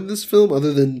there are in this film,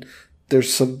 other than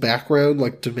there's some background,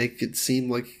 like to make it seem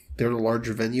like they're in a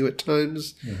larger venue at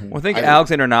times. Mm-hmm. Well, I think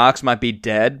Alexander Knox might be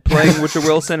dead playing Woodrow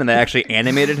Wilson, and they actually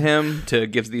animated him to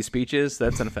give these speeches.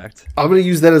 That's an effect. I'm going to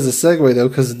use that as a segue, though,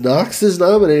 because Knox is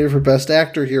nominated for Best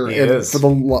Actor here. He and is. For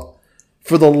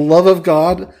the love of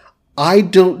God, I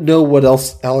don't know what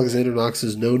else Alexander Knox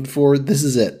is known for. This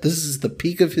is it. This is the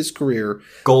peak of his career.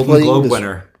 Golden Globe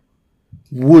winner.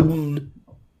 Wooden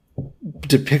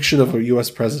depiction of a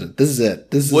U.S. president. This is it.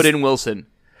 Wooden Wilson.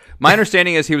 My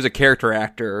understanding is he was a character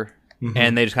actor, mm-hmm.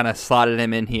 and they just kind of slotted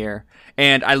him in here.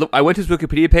 And I went to his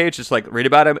Wikipedia page just like read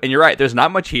about him, and you're right. There's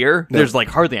not much here. No. There's like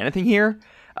hardly anything here.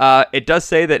 It does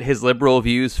say that his liberal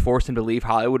views forced him to leave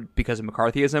Hollywood because of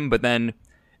McCarthyism, but then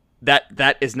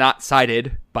that is not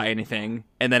cited by anything,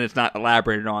 and then it's not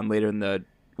elaborated on later in the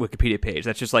Wikipedia page.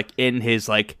 That's just like in his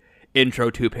like intro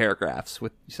 2 paragraphs.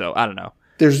 So I don't know.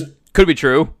 Could be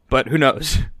true, but who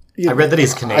knows? I read that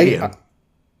he's Canadian.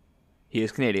 He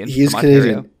is Canadian. He is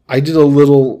Canadian. Ontario. I did a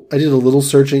little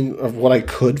searching of what I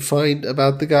could find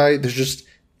about the guy. There's just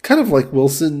kind of like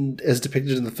Wilson as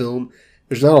depicted in the film.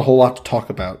 There's not a whole lot to talk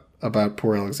about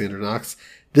poor Alexander Knox.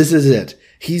 This is it.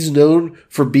 He's known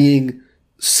for being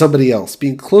somebody else,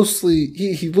 being closely.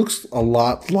 He looks a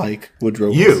lot like Woodrow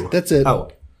Wilson. That's it. Oh.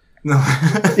 No.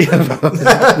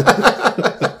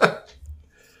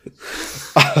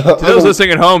 To those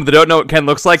listening at home that don't know what Ken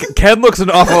looks like, Ken looks an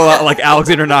awful lot like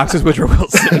Alexander Knox's Woodrow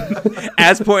Wilson,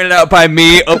 as pointed out by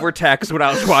me over text when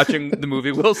I was watching the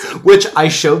movie Wilson. Which I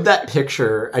showed that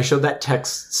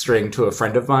text string to a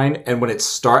friend of mine, and when it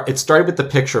started with the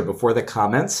picture before the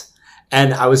comments,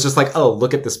 and I was just like, "Oh,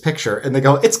 look at this picture," and they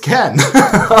go, "It's Ken," and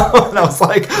I was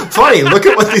like, "Funny, look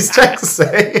at what these texts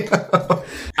say."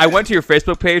 I went to your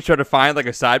Facebook page trying to find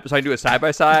like so I can do a side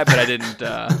by side, but I didn't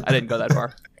go that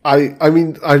far. I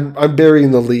mean, I'm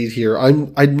burying the lead here.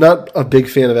 I'm not a big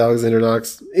fan of Alexander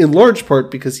Knox, in large part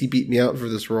because he beat me out for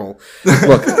this role.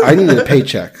 Look, I needed a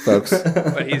paycheck, folks.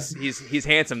 But he's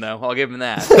handsome though. I'll give him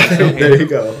that. There you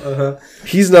go. Uh-huh.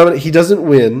 He's nominated. He doesn't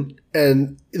win,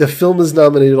 and the film is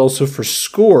nominated also for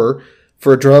score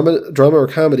for a drama or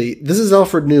comedy. This is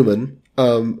Alfred Newman.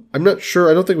 I'm not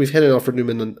sure. I don't think we've had an Alfred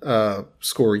Newman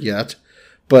score yet,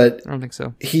 but I don't think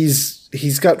so.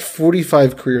 He's got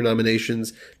 45 career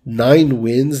nominations, 9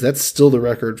 wins. That's still the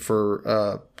record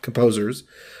for composers.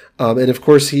 And of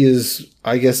course, he is,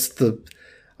 I guess,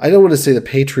 I don't want to say the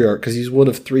patriarch because he's one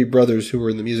of 3 brothers who were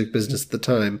in the music business at the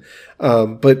time.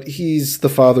 But he's the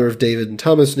father of David and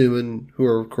Thomas Newman, who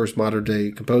are, of course, modern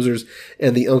day composers,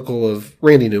 and the uncle of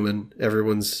Randy Newman,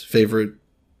 everyone's favorite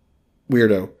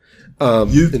weirdo.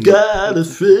 You've got a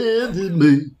friend in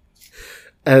me.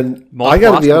 And I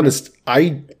gotta be honest,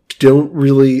 I don't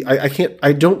really,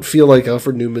 I don't feel like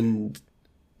Alfred Newman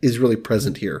is really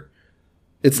present here.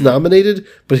 It's nominated,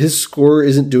 but his score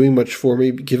isn't doing much for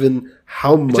me, given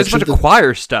how much. It's just a bunch of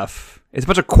choir stuff. It's a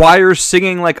bunch of choirs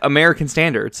singing like American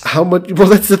standards. How much? Well,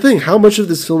 that's the thing. How much of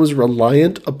this film is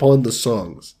reliant upon the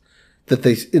songs that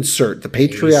they insert? The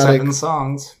patriotic 7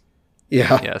 songs.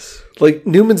 Yeah. Yes. Like,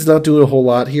 Newman's not doing a whole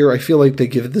lot here. I feel like they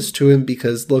give this to him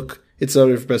because, look, it's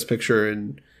nominated for Best Picture,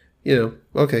 and, you know,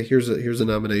 okay, here's a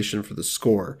nomination for the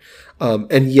score.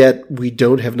 And yet we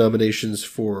don't have nominations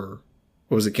for,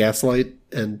 what was it, Gaslight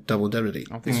and Double Indemnity.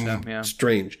 I don't think so, yeah.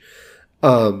 Strange.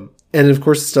 And of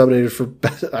course it's nominated for,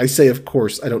 I say of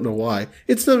course, I don't know why.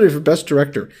 It's nominated for Best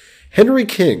Director. Henry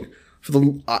King,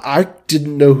 I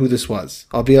didn't know who this was.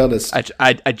 I'll be honest.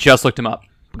 I just looked him up.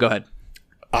 Go ahead.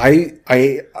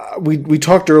 We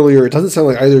talked earlier. It doesn't sound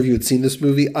like either of you had seen this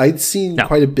movie. I'd seen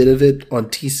quite a bit of it on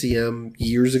TCM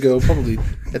years ago, probably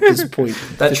at this point,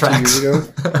 that 15 years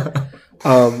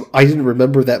ago. I didn't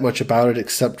remember that much about it,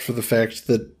 except for the fact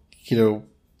that, you know,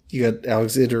 you got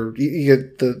Alexander, you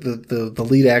get the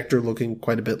lead actor looking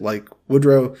quite a bit like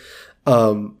Woodrow.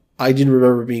 I didn't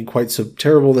remember being quite so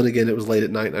terrible. Then again, it was late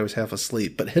at night and I was half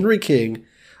asleep. But Henry King,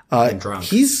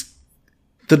 he's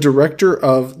the director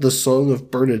of The Song of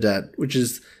Bernadette, which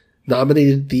is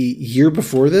nominated the year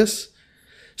before this.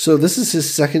 So this is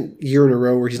his second year in a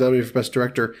row where he's nominated for Best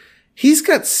Director. He's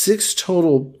got 6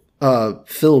 total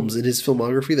films in his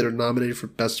filmography that are nominated for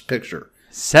Best Picture.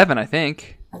 7, I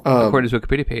think, according to his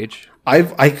Wikipedia page. I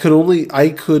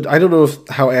don't know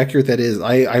how accurate that is.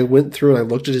 I went through and I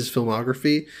looked at his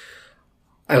filmography,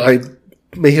 and I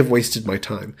may have wasted my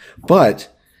time. But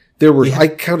I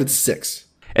counted 6.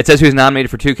 It says he was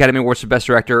nominated for 2 Academy Awards for Best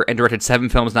Director and directed 7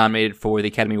 films nominated for the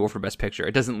Academy Award for Best Picture.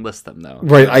 It doesn't list them, though.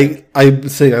 Right. I'm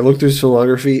saying I looked through his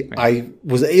filmography. Right. I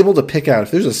was able to pick out,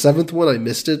 if there's a 7th one, I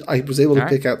missed it. I was able to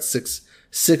pick out six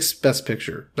Best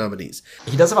Picture nominees.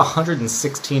 He does have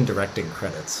 116 directing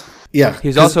credits. Yeah.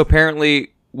 He's also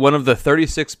apparently one of the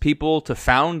 36 people to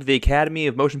found the Academy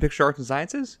of Motion Picture Arts and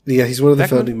Sciences. Yeah, he's one of the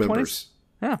founding members.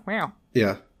 Oh, wow.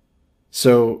 Yeah.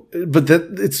 So, but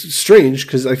it's strange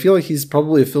because I feel like he's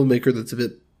probably a filmmaker that's a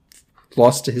bit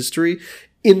lost to history.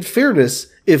 In fairness,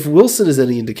 if Wilson is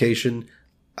any indication,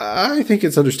 I think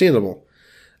it's understandable.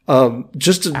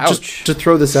 Just to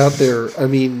throw this out there, I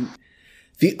mean,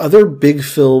 the other big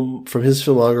film from his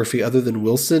filmography, other than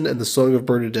Wilson and The Song of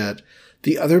Bernadette,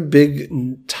 the other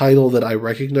big title that I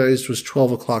recognized was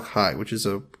 12 O'Clock High, which is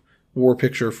a war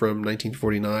picture from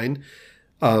 1949.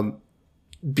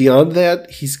 Beyond that,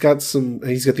 he's got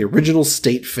the original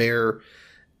State Fair,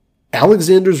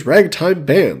 Alexander's Ragtime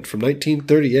Band from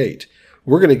 1938.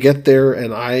 We're going to get there,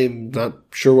 and I'm not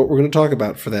sure what we're going to talk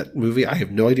about for that movie. I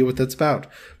have no idea what that's about.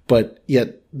 But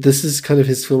yet, this is kind of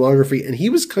his filmography, and he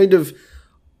was kind of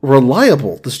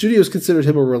reliable. The studios considered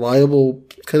him a reliable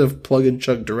kind of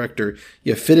plug-and-chug director.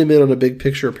 You fit him in on a big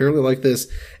picture, apparently like this.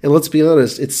 And let's be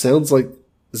honest, it sounds like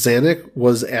Zanuck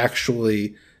was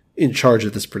actually in charge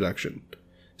of this production.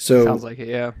 So sounds like it,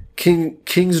 yeah.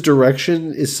 King's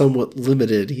direction is somewhat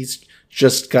limited. He's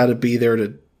just got to be there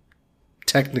to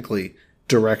technically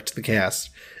direct the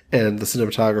cast and the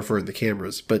cinematographer and the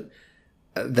cameras, but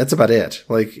that's about it.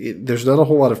 Like, there's not a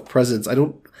whole lot of presence. I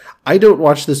don't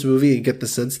watch this movie and get the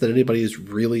sense that anybody is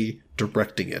really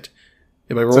directing it.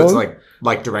 Am I wrong? So it's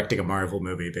like directing a Marvel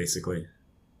movie, basically.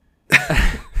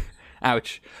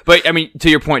 Ouch. But I mean,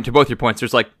 to both your points,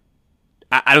 there's like,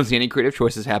 I don't see any creative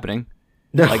choices happening.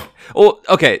 No. Like, well,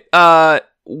 okay.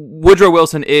 Woodrow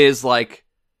Wilson is like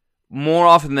more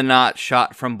often than not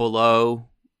shot from below,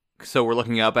 so we're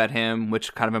looking up at him,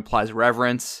 which kind of implies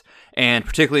reverence. And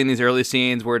particularly in these early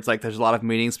scenes where it's like there's a lot of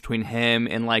meetings between him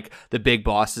and like the big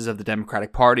bosses of the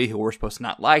Democratic Party who we're supposed to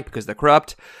not like because they're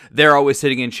corrupt. They're always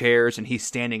sitting in chairs and he's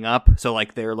standing up. So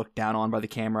like they're looked down on by the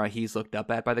camera. He's looked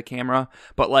up at by the camera.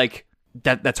 But like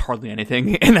that's hardly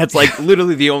anything. And that's like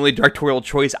literally the only directorial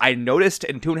choice I noticed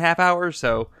in 2.5 hours.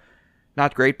 So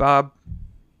not great, Bob.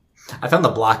 I found the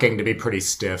blocking to be pretty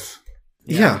stiff.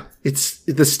 Yeah, it's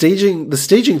the staging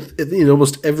in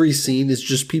almost every scene is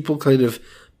just people kind of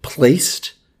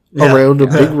placed around a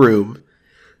big room,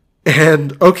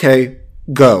 and okay,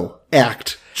 go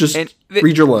act, just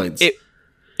read your lines.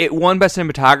 It won best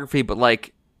cinematography, but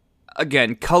like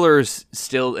again, colors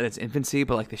still in its infancy,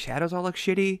 but like the shadows all look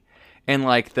shitty, and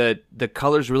like the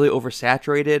colors really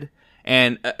oversaturated.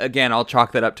 And again, I'll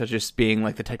chalk that up to just being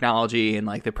like the technology and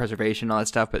like the preservation and all that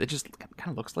stuff, but it just kind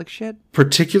of looks like shit.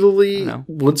 Particularly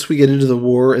once we get into the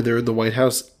war and they're in the White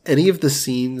House, any of the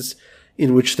scenes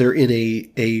in which they're in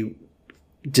a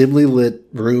dimly lit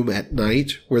room at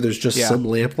night where there's just some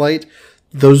lamplight,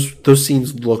 those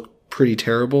scenes look pretty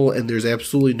terrible, and there's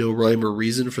absolutely no rhyme or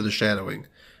reason for the shadowing.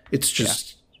 It's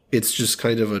just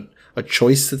kind of a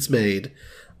choice that's made.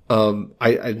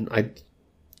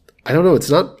 I don't know. It's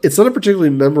not a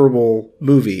particularly memorable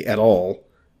movie at all,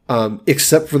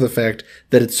 except for the fact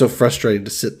that it's so frustrating to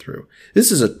sit through.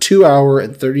 This is a 2-hour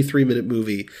and 33-minute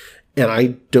movie, and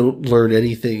I don't learn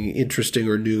anything interesting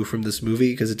or new from this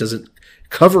movie because it doesn't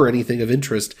cover anything of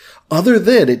interest other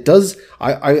than it does.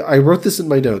 I wrote this in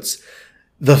my notes.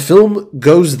 The film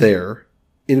goes there,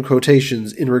 in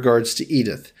quotations, in regards to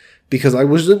Edith, because I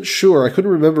wasn't sure. I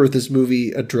couldn't remember if this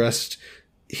movie addressed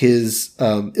his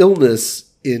illness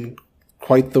in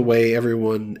quite the way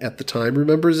everyone at the time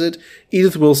remembers it.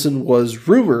 Edith Wilson was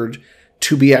rumored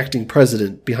to be acting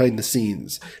president behind the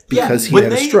scenes because he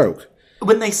had a stroke.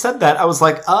 When they said that, I was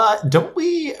like, don't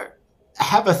we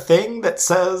have a thing that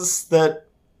says that,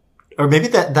 or maybe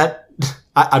that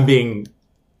I'm being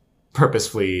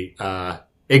purposefully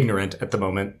ignorant at the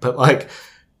moment, but like,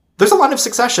 there's a line of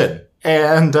succession,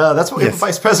 and that's what we have a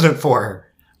vice president for.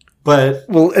 But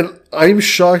well, and I'm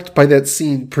shocked by that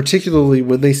scene, particularly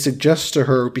when they suggest to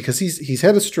her, because he's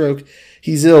had a stroke,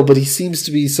 he's ill, but he seems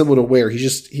to be somewhat aware.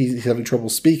 He's having trouble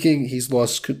speaking. He's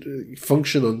lost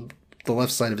function on the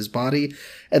left side of his body,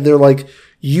 and they're like,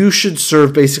 you should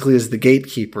serve basically as the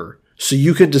gatekeeper, so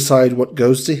you can decide what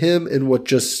goes to him and what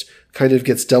just kind of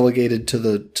gets delegated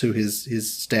to his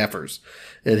staffers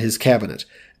and his cabinet.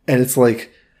 And it's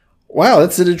like, wow,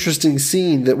 that's an interesting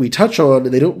scene that we touch on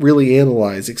and they don't really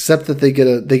analyze, except that they get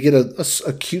a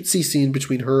cutesy scene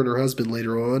between her and her husband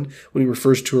later on when he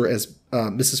refers to her as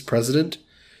Mrs. President,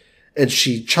 and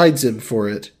she chides him for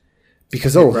it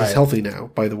because he's healthy now.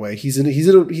 By the way, he's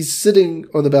sitting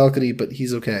on the balcony, but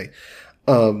he's okay.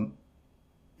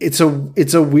 It's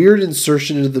a weird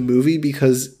insertion into the movie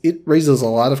because it raises a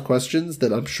lot of questions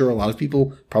that I'm sure a lot of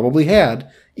people probably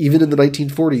had. Even in the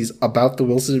 1940s, about the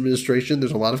Wilson administration,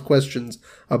 there's a lot of questions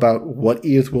about what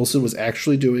Edith Wilson was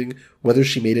actually doing, whether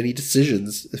she made any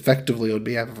decisions effectively on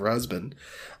behalf of her husband,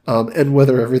 and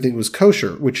whether everything was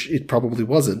kosher, which it probably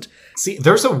wasn't. See,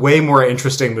 there's a way more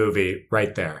interesting movie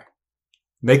right there.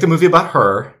 Make the movie about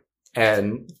her,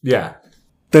 and yeah.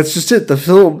 That's just it. The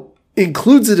film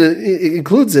includes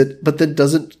it, but then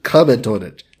doesn't comment on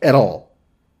it at all.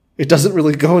 It doesn't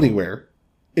really go anywhere.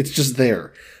 It's just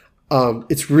there.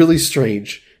 It's really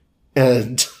strange,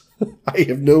 and I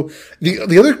have no.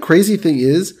 The other crazy thing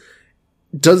is,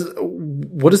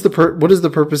 what is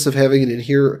the purpose of having it in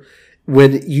here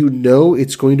when you know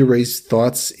it's going to raise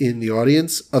thoughts in the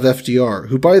audience of FDR,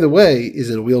 who, by the way, is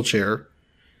in a wheelchair.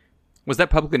 Was that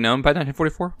publicly known by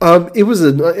 1944? It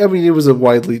was a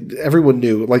widely, everyone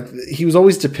knew. Like, he was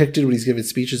always depicted when he's giving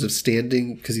speeches of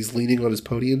standing because he's leaning on his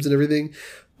podiums and everything.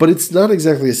 But it's not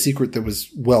exactly a secret that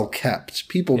was well kept.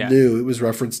 People knew. It was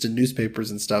referenced in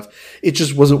newspapers and stuff. It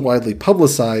just wasn't widely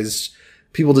publicized.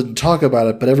 People didn't talk about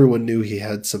it, but everyone knew he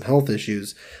had some health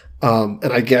issues. And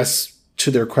I guess,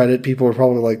 to their credit, people were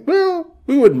probably like, well,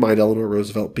 we wouldn't mind Eleanor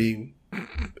Roosevelt being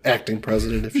acting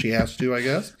president if she has to, I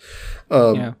guess.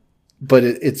 But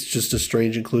it's just a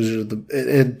strange inclusion of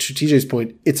and to TJ's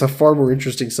point, it's a far more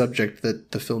interesting subject that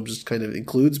the film just kind of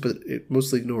includes, but it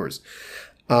mostly ignores.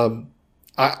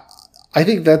 I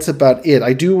think that's about it.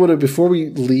 I do want to, before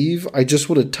we leave, I just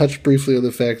want to touch briefly on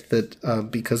the fact that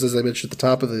because, as I mentioned at the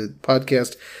top of the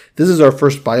podcast, this is our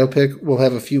first biopic. We'll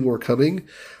have a few more coming.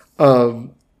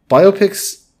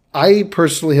 Biopics, I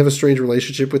personally have a strange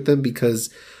relationship with them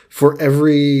because for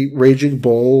every Raging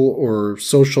Bull or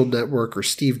Social Network or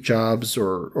Steve Jobs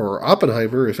or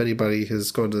Oppenheimer, if anybody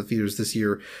has gone to the theaters this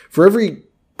year, for every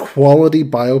quality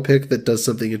biopic that does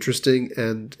something interesting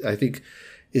and I think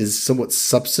is somewhat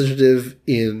substantive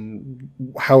in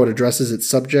how it addresses its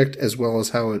subject as well as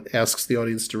how it asks the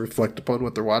audience to reflect upon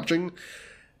what they're watching,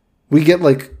 we get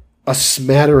like a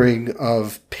smattering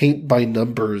of paint by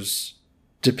numbers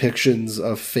depictions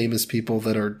of famous people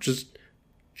that are just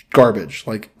garbage,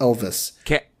 like Elvis.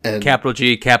 And capital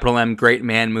G, capital M, great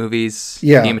man movies.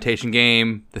 Yeah. The Imitation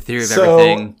Game, The Theory of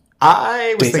Everything.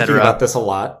 I was thinking about this a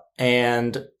lot,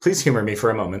 and please humor me for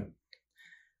a moment.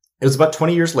 It was about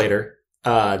 20 years later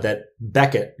that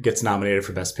Beckett gets nominated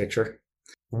for Best Picture.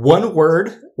 One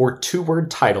word or two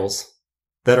word titles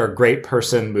that are great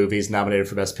person movies nominated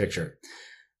for Best Picture.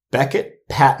 Beckett,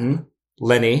 Patton,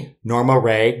 Lenny, Norma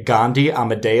Ray, Gandhi,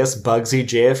 Amadeus, Bugsy,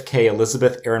 JFK,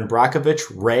 Elizabeth, Aaron Brockovich,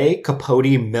 Ray,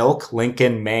 Capote, Milk,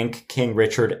 Lincoln, Mank, King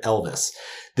Richard, Elvis.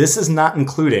 This is not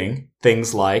including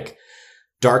things like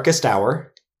Darkest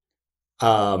Hour,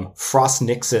 Frost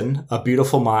Nixon, A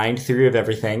Beautiful Mind, Theory of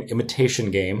Everything,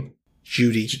 Imitation Game.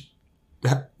 Judy.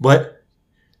 What?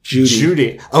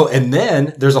 Judy. Oh, and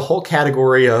then there's a whole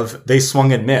category of They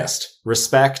Swung and Missed.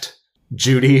 Respect,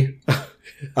 Judy,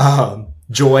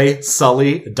 Joy,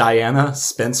 Sully, Diana,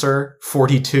 Spencer,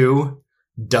 42,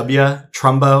 W,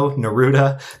 Trumbo,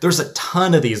 Neruda. There's a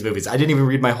ton of these movies. I didn't even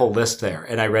read my whole list there,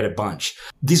 and I read a bunch.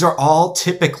 These are all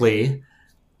typically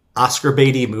Oscar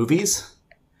baity movies.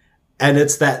 And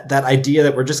it's that idea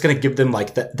that we're just going to give them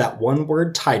like that one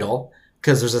word title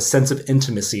because there's a sense of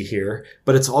intimacy here,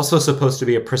 but it's also supposed to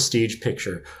be a prestige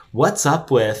picture. What's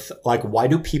up with, like, why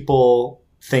do people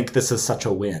think this is such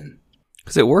a win?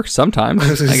 Because it works sometimes. I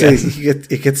was going to say,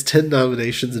 it gets 10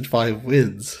 nominations and 5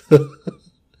 wins.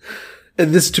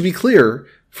 And this, to be clear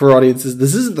for audiences,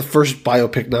 this isn't the first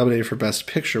biopic nominated for Best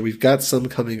Picture. We've got some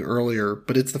coming earlier,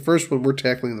 but it's the first one we're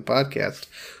tackling in the podcast.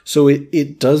 So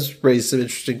it does raise some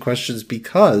interesting questions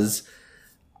because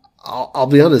I'll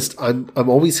be honest, I'm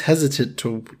always hesitant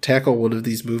to tackle one of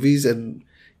these movies, and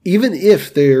even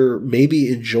if they're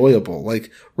maybe enjoyable,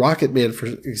 like Rocket Man, for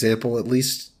example, at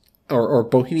least, or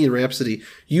Bohemian Rhapsody,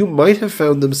 you might have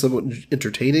found them somewhat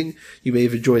entertaining. You may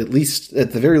have enjoyed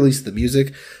at the very least, the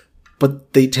music,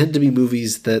 but they tend to be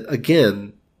movies that,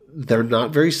 again, they're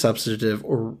not very substantive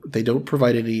or they don't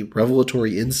provide any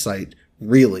revelatory insight,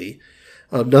 really.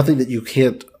 Nothing that you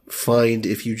can't find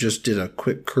if you just did a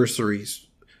quick cursory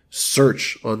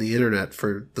search on the internet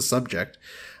for the subject.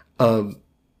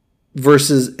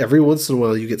 Versus every once in a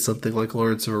while you get something like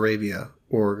Lawrence of Arabia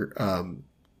or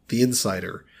The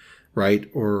Insider, right?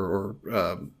 Or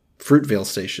Fruitvale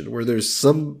Station, where there's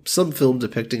some film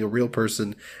depicting a real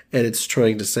person and it's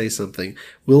trying to say something.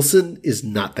 Wilson is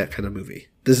not that kind of movie.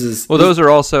 Those are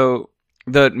also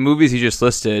the movies you just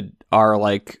listed are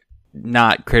like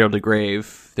not cradle to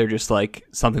grave. They're just like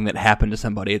something that happened to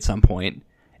somebody at some point,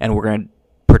 and we're going to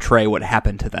portray what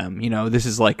happened to them. You know, this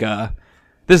is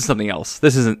something else.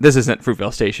 This isn't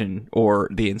Fruitvale Station or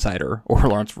The Insider or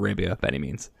Lawrence of Arabia by any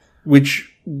means.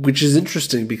 Which is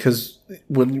interesting because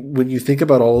when you think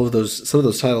about some of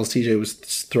those titles TJ was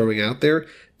throwing out there,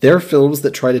 they're films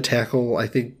that try to tackle, I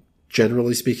think,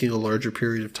 generally speaking, a larger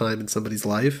period of time in somebody's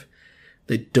life.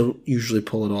 They don't usually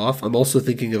pull it off. I'm also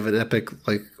thinking of an epic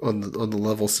like on the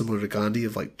level similar to Gandhi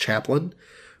of like Chaplin,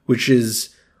 which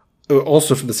is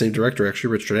also from the same director,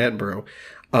 actually, Richard Attenborough.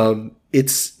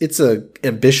 It's a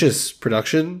ambitious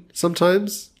production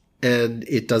sometimes, and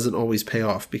it doesn't always pay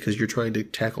off because you're trying to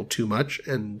tackle too much.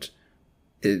 And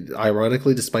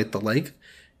ironically, despite the length,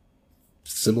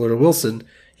 similar to Wilson,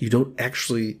 you don't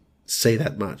actually say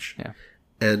that much. Yeah.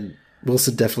 And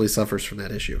Wilson definitely suffers from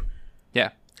that issue.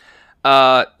 Yeah.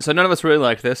 So none of us really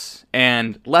like this,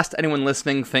 and lest anyone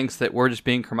listening thinks that we're just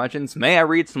being curmudgeons, may I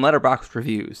read some Letterboxd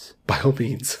reviews? By all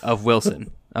means. Of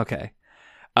Wilson. Okay.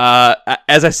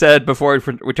 As I said before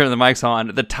we turn the mics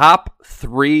on, the top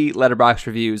 3 Letterboxd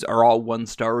reviews are all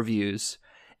 1-star reviews,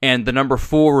 and the number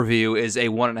 4 review is a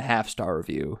 1.5-star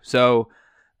review. So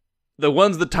the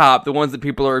ones at the top, the ones that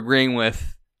people are agreeing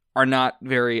with, are not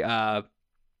very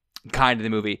kind to the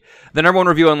movie. The number 1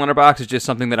 review on Letterboxd is just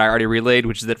something that I already relayed,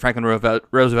 which is that Franklin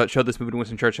Roosevelt showed this movie to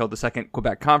Winston Churchill at the Second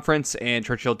Quebec Conference, and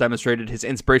Churchill demonstrated his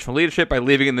inspirational leadership by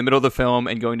leaving in the middle of the film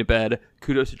and going to bed.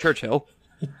 Kudos to Churchill.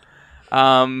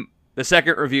 The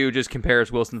second review just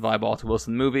compares Wilson the Volleyball to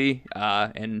Wilson the Movie,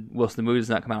 and Wilson the Movie does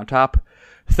not come out on top.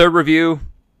 Third review,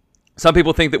 some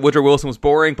people think that Woodrow Wilson was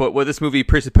boring, but what this movie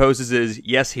presupposes is,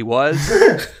 yes, he was.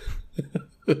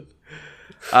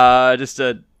 Just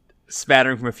a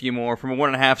smattering from a few more. From a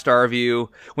 1.5-star review,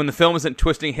 when the film isn't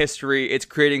twisting history, it's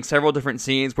creating several different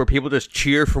scenes where people just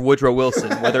cheer for Woodrow Wilson,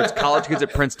 whether it's college kids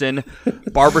at Princeton,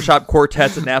 barbershop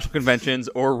quartets at national conventions,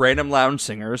 or random lounge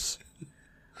singers.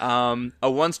 A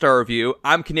 1-star review.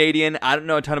 I'm Canadian. I don't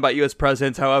know a ton about U.S.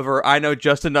 presidents. However, I know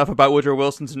just enough about Woodrow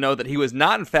Wilson to know that he was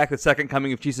not, in fact, the second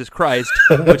coming of Jesus Christ,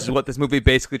 which is what this movie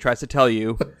basically tries to tell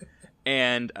you.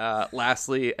 And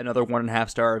lastly, another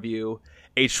 1.5-star review.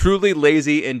 A truly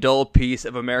lazy and dull piece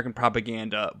of American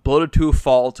propaganda, bloated to a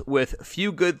fault, with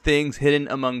few good things hidden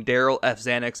among Daryl F.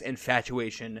 Zanuck's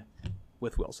infatuation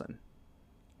with Wilson.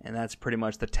 And that's pretty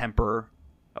much the temper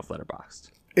of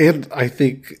Letterboxd. And I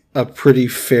think a pretty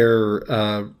fair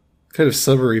kind of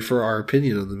summary for our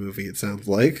opinion on the movie, it sounds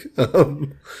like.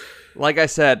 Like I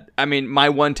said, I mean, my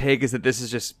one take is that this is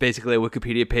just basically a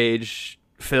Wikipedia page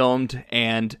filmed,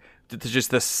 and there's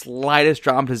just the slightest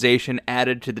dramatization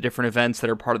added to the different events that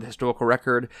are part of the historical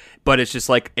record, but it's just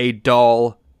like a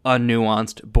dull,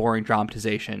 unnuanced, boring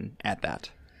dramatization at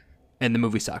that. And the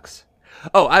movie sucks.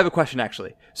 Oh, I have a question,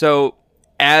 actually. So,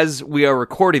 as we are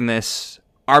recording this,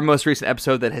 our most recent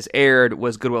episode that has aired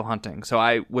was Good Will Hunting. So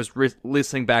I was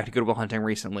listening back to Good Will Hunting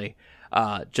recently,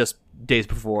 just days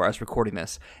before us recording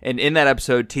this. And in that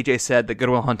episode, TJ said that Good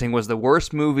Will Hunting was the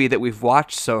worst movie that we've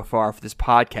watched so far for this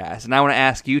podcast. And I want to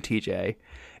ask you, TJ,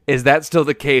 is that still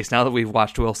the case now that we've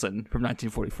watched Wilson from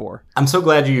 1944? I'm so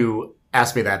glad you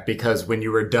asked me that, because when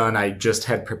you were done, I just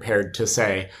had prepared to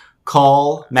say,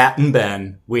 call Matt and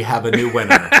Ben, we have a new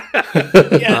winner.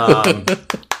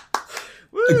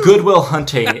 Good Will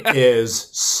Hunting is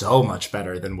so much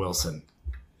better than Wilson.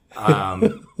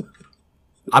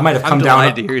 I might have come down.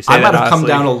 I might have come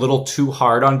down a little too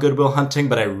hard on Good Will Hunting,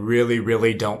 but I really,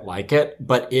 really don't like it.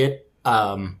 But it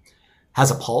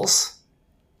has a pulse,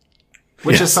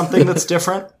 which is something that's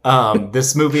different.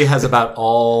 This movie has about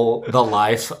all the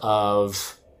life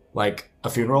of like a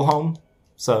funeral home.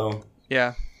 So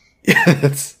yeah,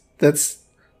 that's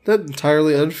not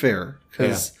entirely unfair,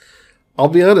 because I'll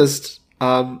be honest.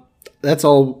 That's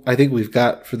all I think we've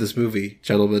got for this movie,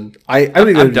 gentlemen. I don't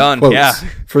even have done. Quotes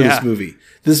for this movie.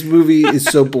 This movie is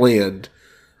so bland.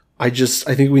 I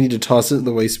think we need to toss it in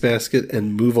the wastebasket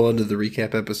and move on to the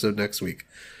recap episode next week.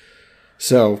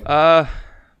 So,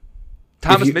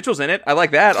 Thomas Mitchell's in it. I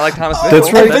like that. I like Thomas Mitchell.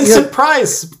 That's right. Vincent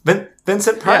Price.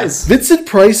 Vincent Price. Yeah. Vincent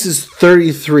Price is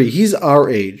 33. He's our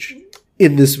age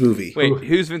in this movie. Wait,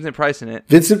 who's Vincent Price in it?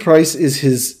 Vincent Price is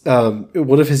his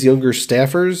one of his younger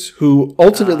staffers, who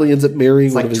ultimately ends up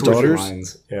marrying one of his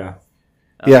daughters. Yeah.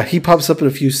 Yeah, he pops up in a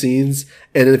few scenes,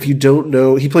 and if you don't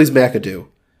know, he plays McAdoo.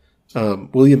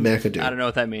 William McAdoo. I don't know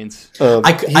what that means.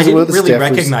 I didn't really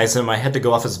recognize him. I had to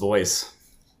go off his voice.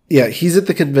 Yeah, he's at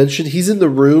the convention. He's in the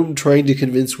room trying to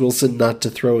convince Wilson not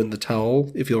to throw in the towel.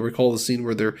 If you'll recall the scene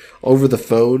where they're over the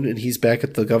phone and he's back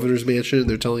at the governor's mansion and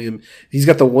they're telling him, he's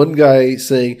got the one guy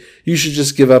saying, you should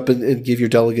just give up and give your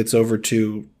delegates over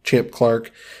to Champ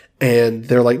Clark. And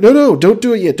they're like, no, don't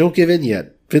do it yet. Don't give in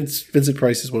yet. Vincent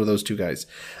Price is one of those two guys.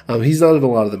 He's not in a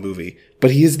lot of the movie,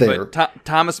 but he is there. But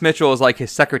Thomas Mitchell is like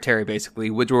his secretary, basically,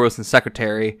 Woodrow Wilson's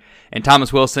secretary. And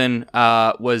Thomas Wilson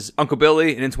was Uncle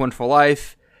Billy in It's a Wonderful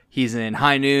Life. He's in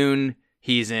High Noon.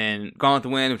 He's in Gone with the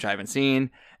Wind, which I haven't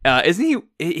seen. Isn't he?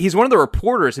 He's one of the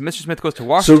reporters in Mr. Smith Goes to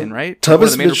Washington, right?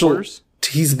 Thomas Mitchell.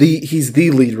 He's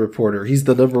the lead reporter. He's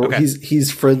the number. Okay.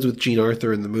 He's friends with Jean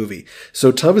Arthur in the movie.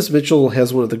 So Thomas Mitchell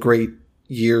has one of the great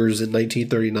years in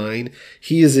 1939.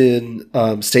 He is in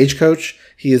Stagecoach.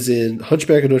 He is in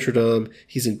Hunchback of Notre Dame.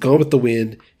 He's in Gone with the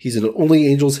Wind. He's in Only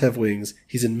Angels Have Wings.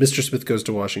 He's in Mr. Smith Goes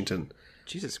to Washington.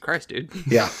 Jesus Christ, dude.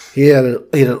 Yeah, he had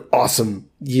an awesome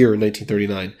year in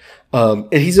 1939.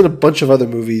 And he's in a bunch of other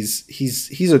movies.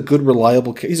 He's a great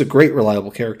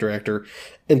reliable character actor.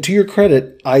 And to your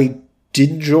credit, I did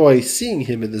enjoy seeing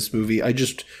him in this movie. I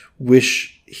just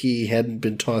wish he hadn't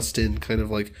been tossed in kind of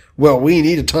like, well, we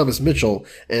need a Thomas Mitchell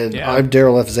and I'm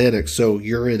Daryl F. Zanuck, so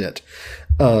you're in it.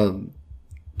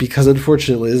 Because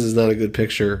unfortunately, this is not a good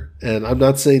picture. And I'm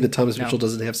not saying that Thomas Mitchell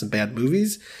doesn't have some bad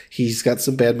movies. He's got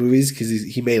some bad movies because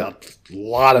he made a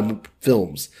lot of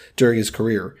films during his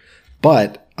career.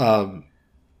 But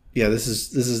this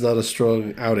is not a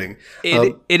strong outing.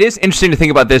 It is interesting to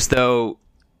think about this, though,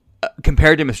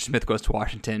 compared to Mr. Smith Goes to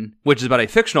Washington, which is about a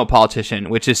fictional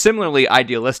politician, which is similarly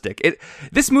idealistic.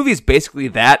 This movie is basically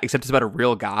that, except it's about a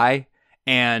real guy,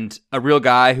 and a real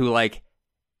guy who, like,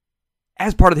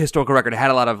 as part of the historical record,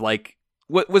 had a lot of, like,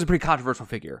 what was a pretty controversial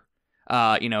figure.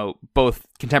 both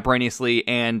contemporaneously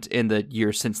and in the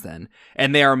years since then.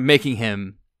 And they are making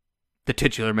him the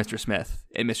titular Mr. Smith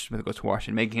in Mr. Smith Goes to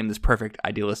Washington, making him this perfect,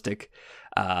 idealistic,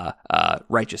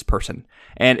 righteous person.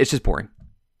 And it's just boring.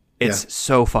 It's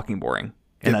so fucking boring.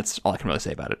 And that's all I can really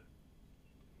say about it.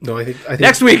 No, I think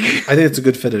next week. I think it's a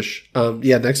good finish.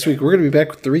 Next week we're going to be back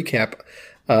with the recap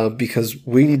because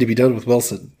we need to be done with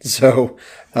Wilson. So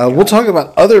we'll talk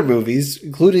about other movies,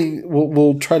 including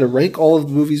we'll try to rank all of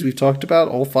the movies we've talked about,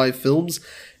 all 5 films,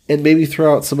 and maybe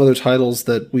throw out some other titles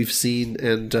that we've seen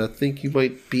and think you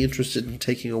might be interested in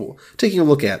taking a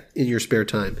look at in your spare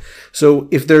time. So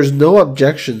if there's no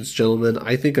objections, gentlemen,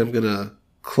 I think I'm going to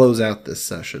close out this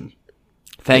session.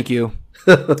 Thank you.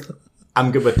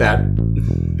 I'm good with that.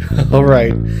 All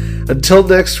right. Until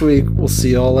next week, we'll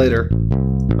see you all later.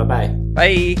 Bye-bye.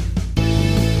 Bye.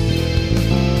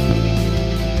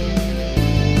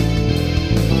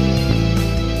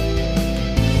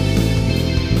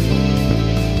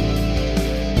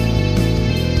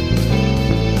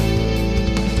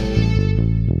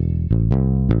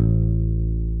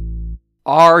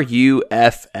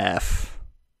 RUFF.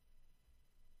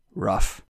 Rough.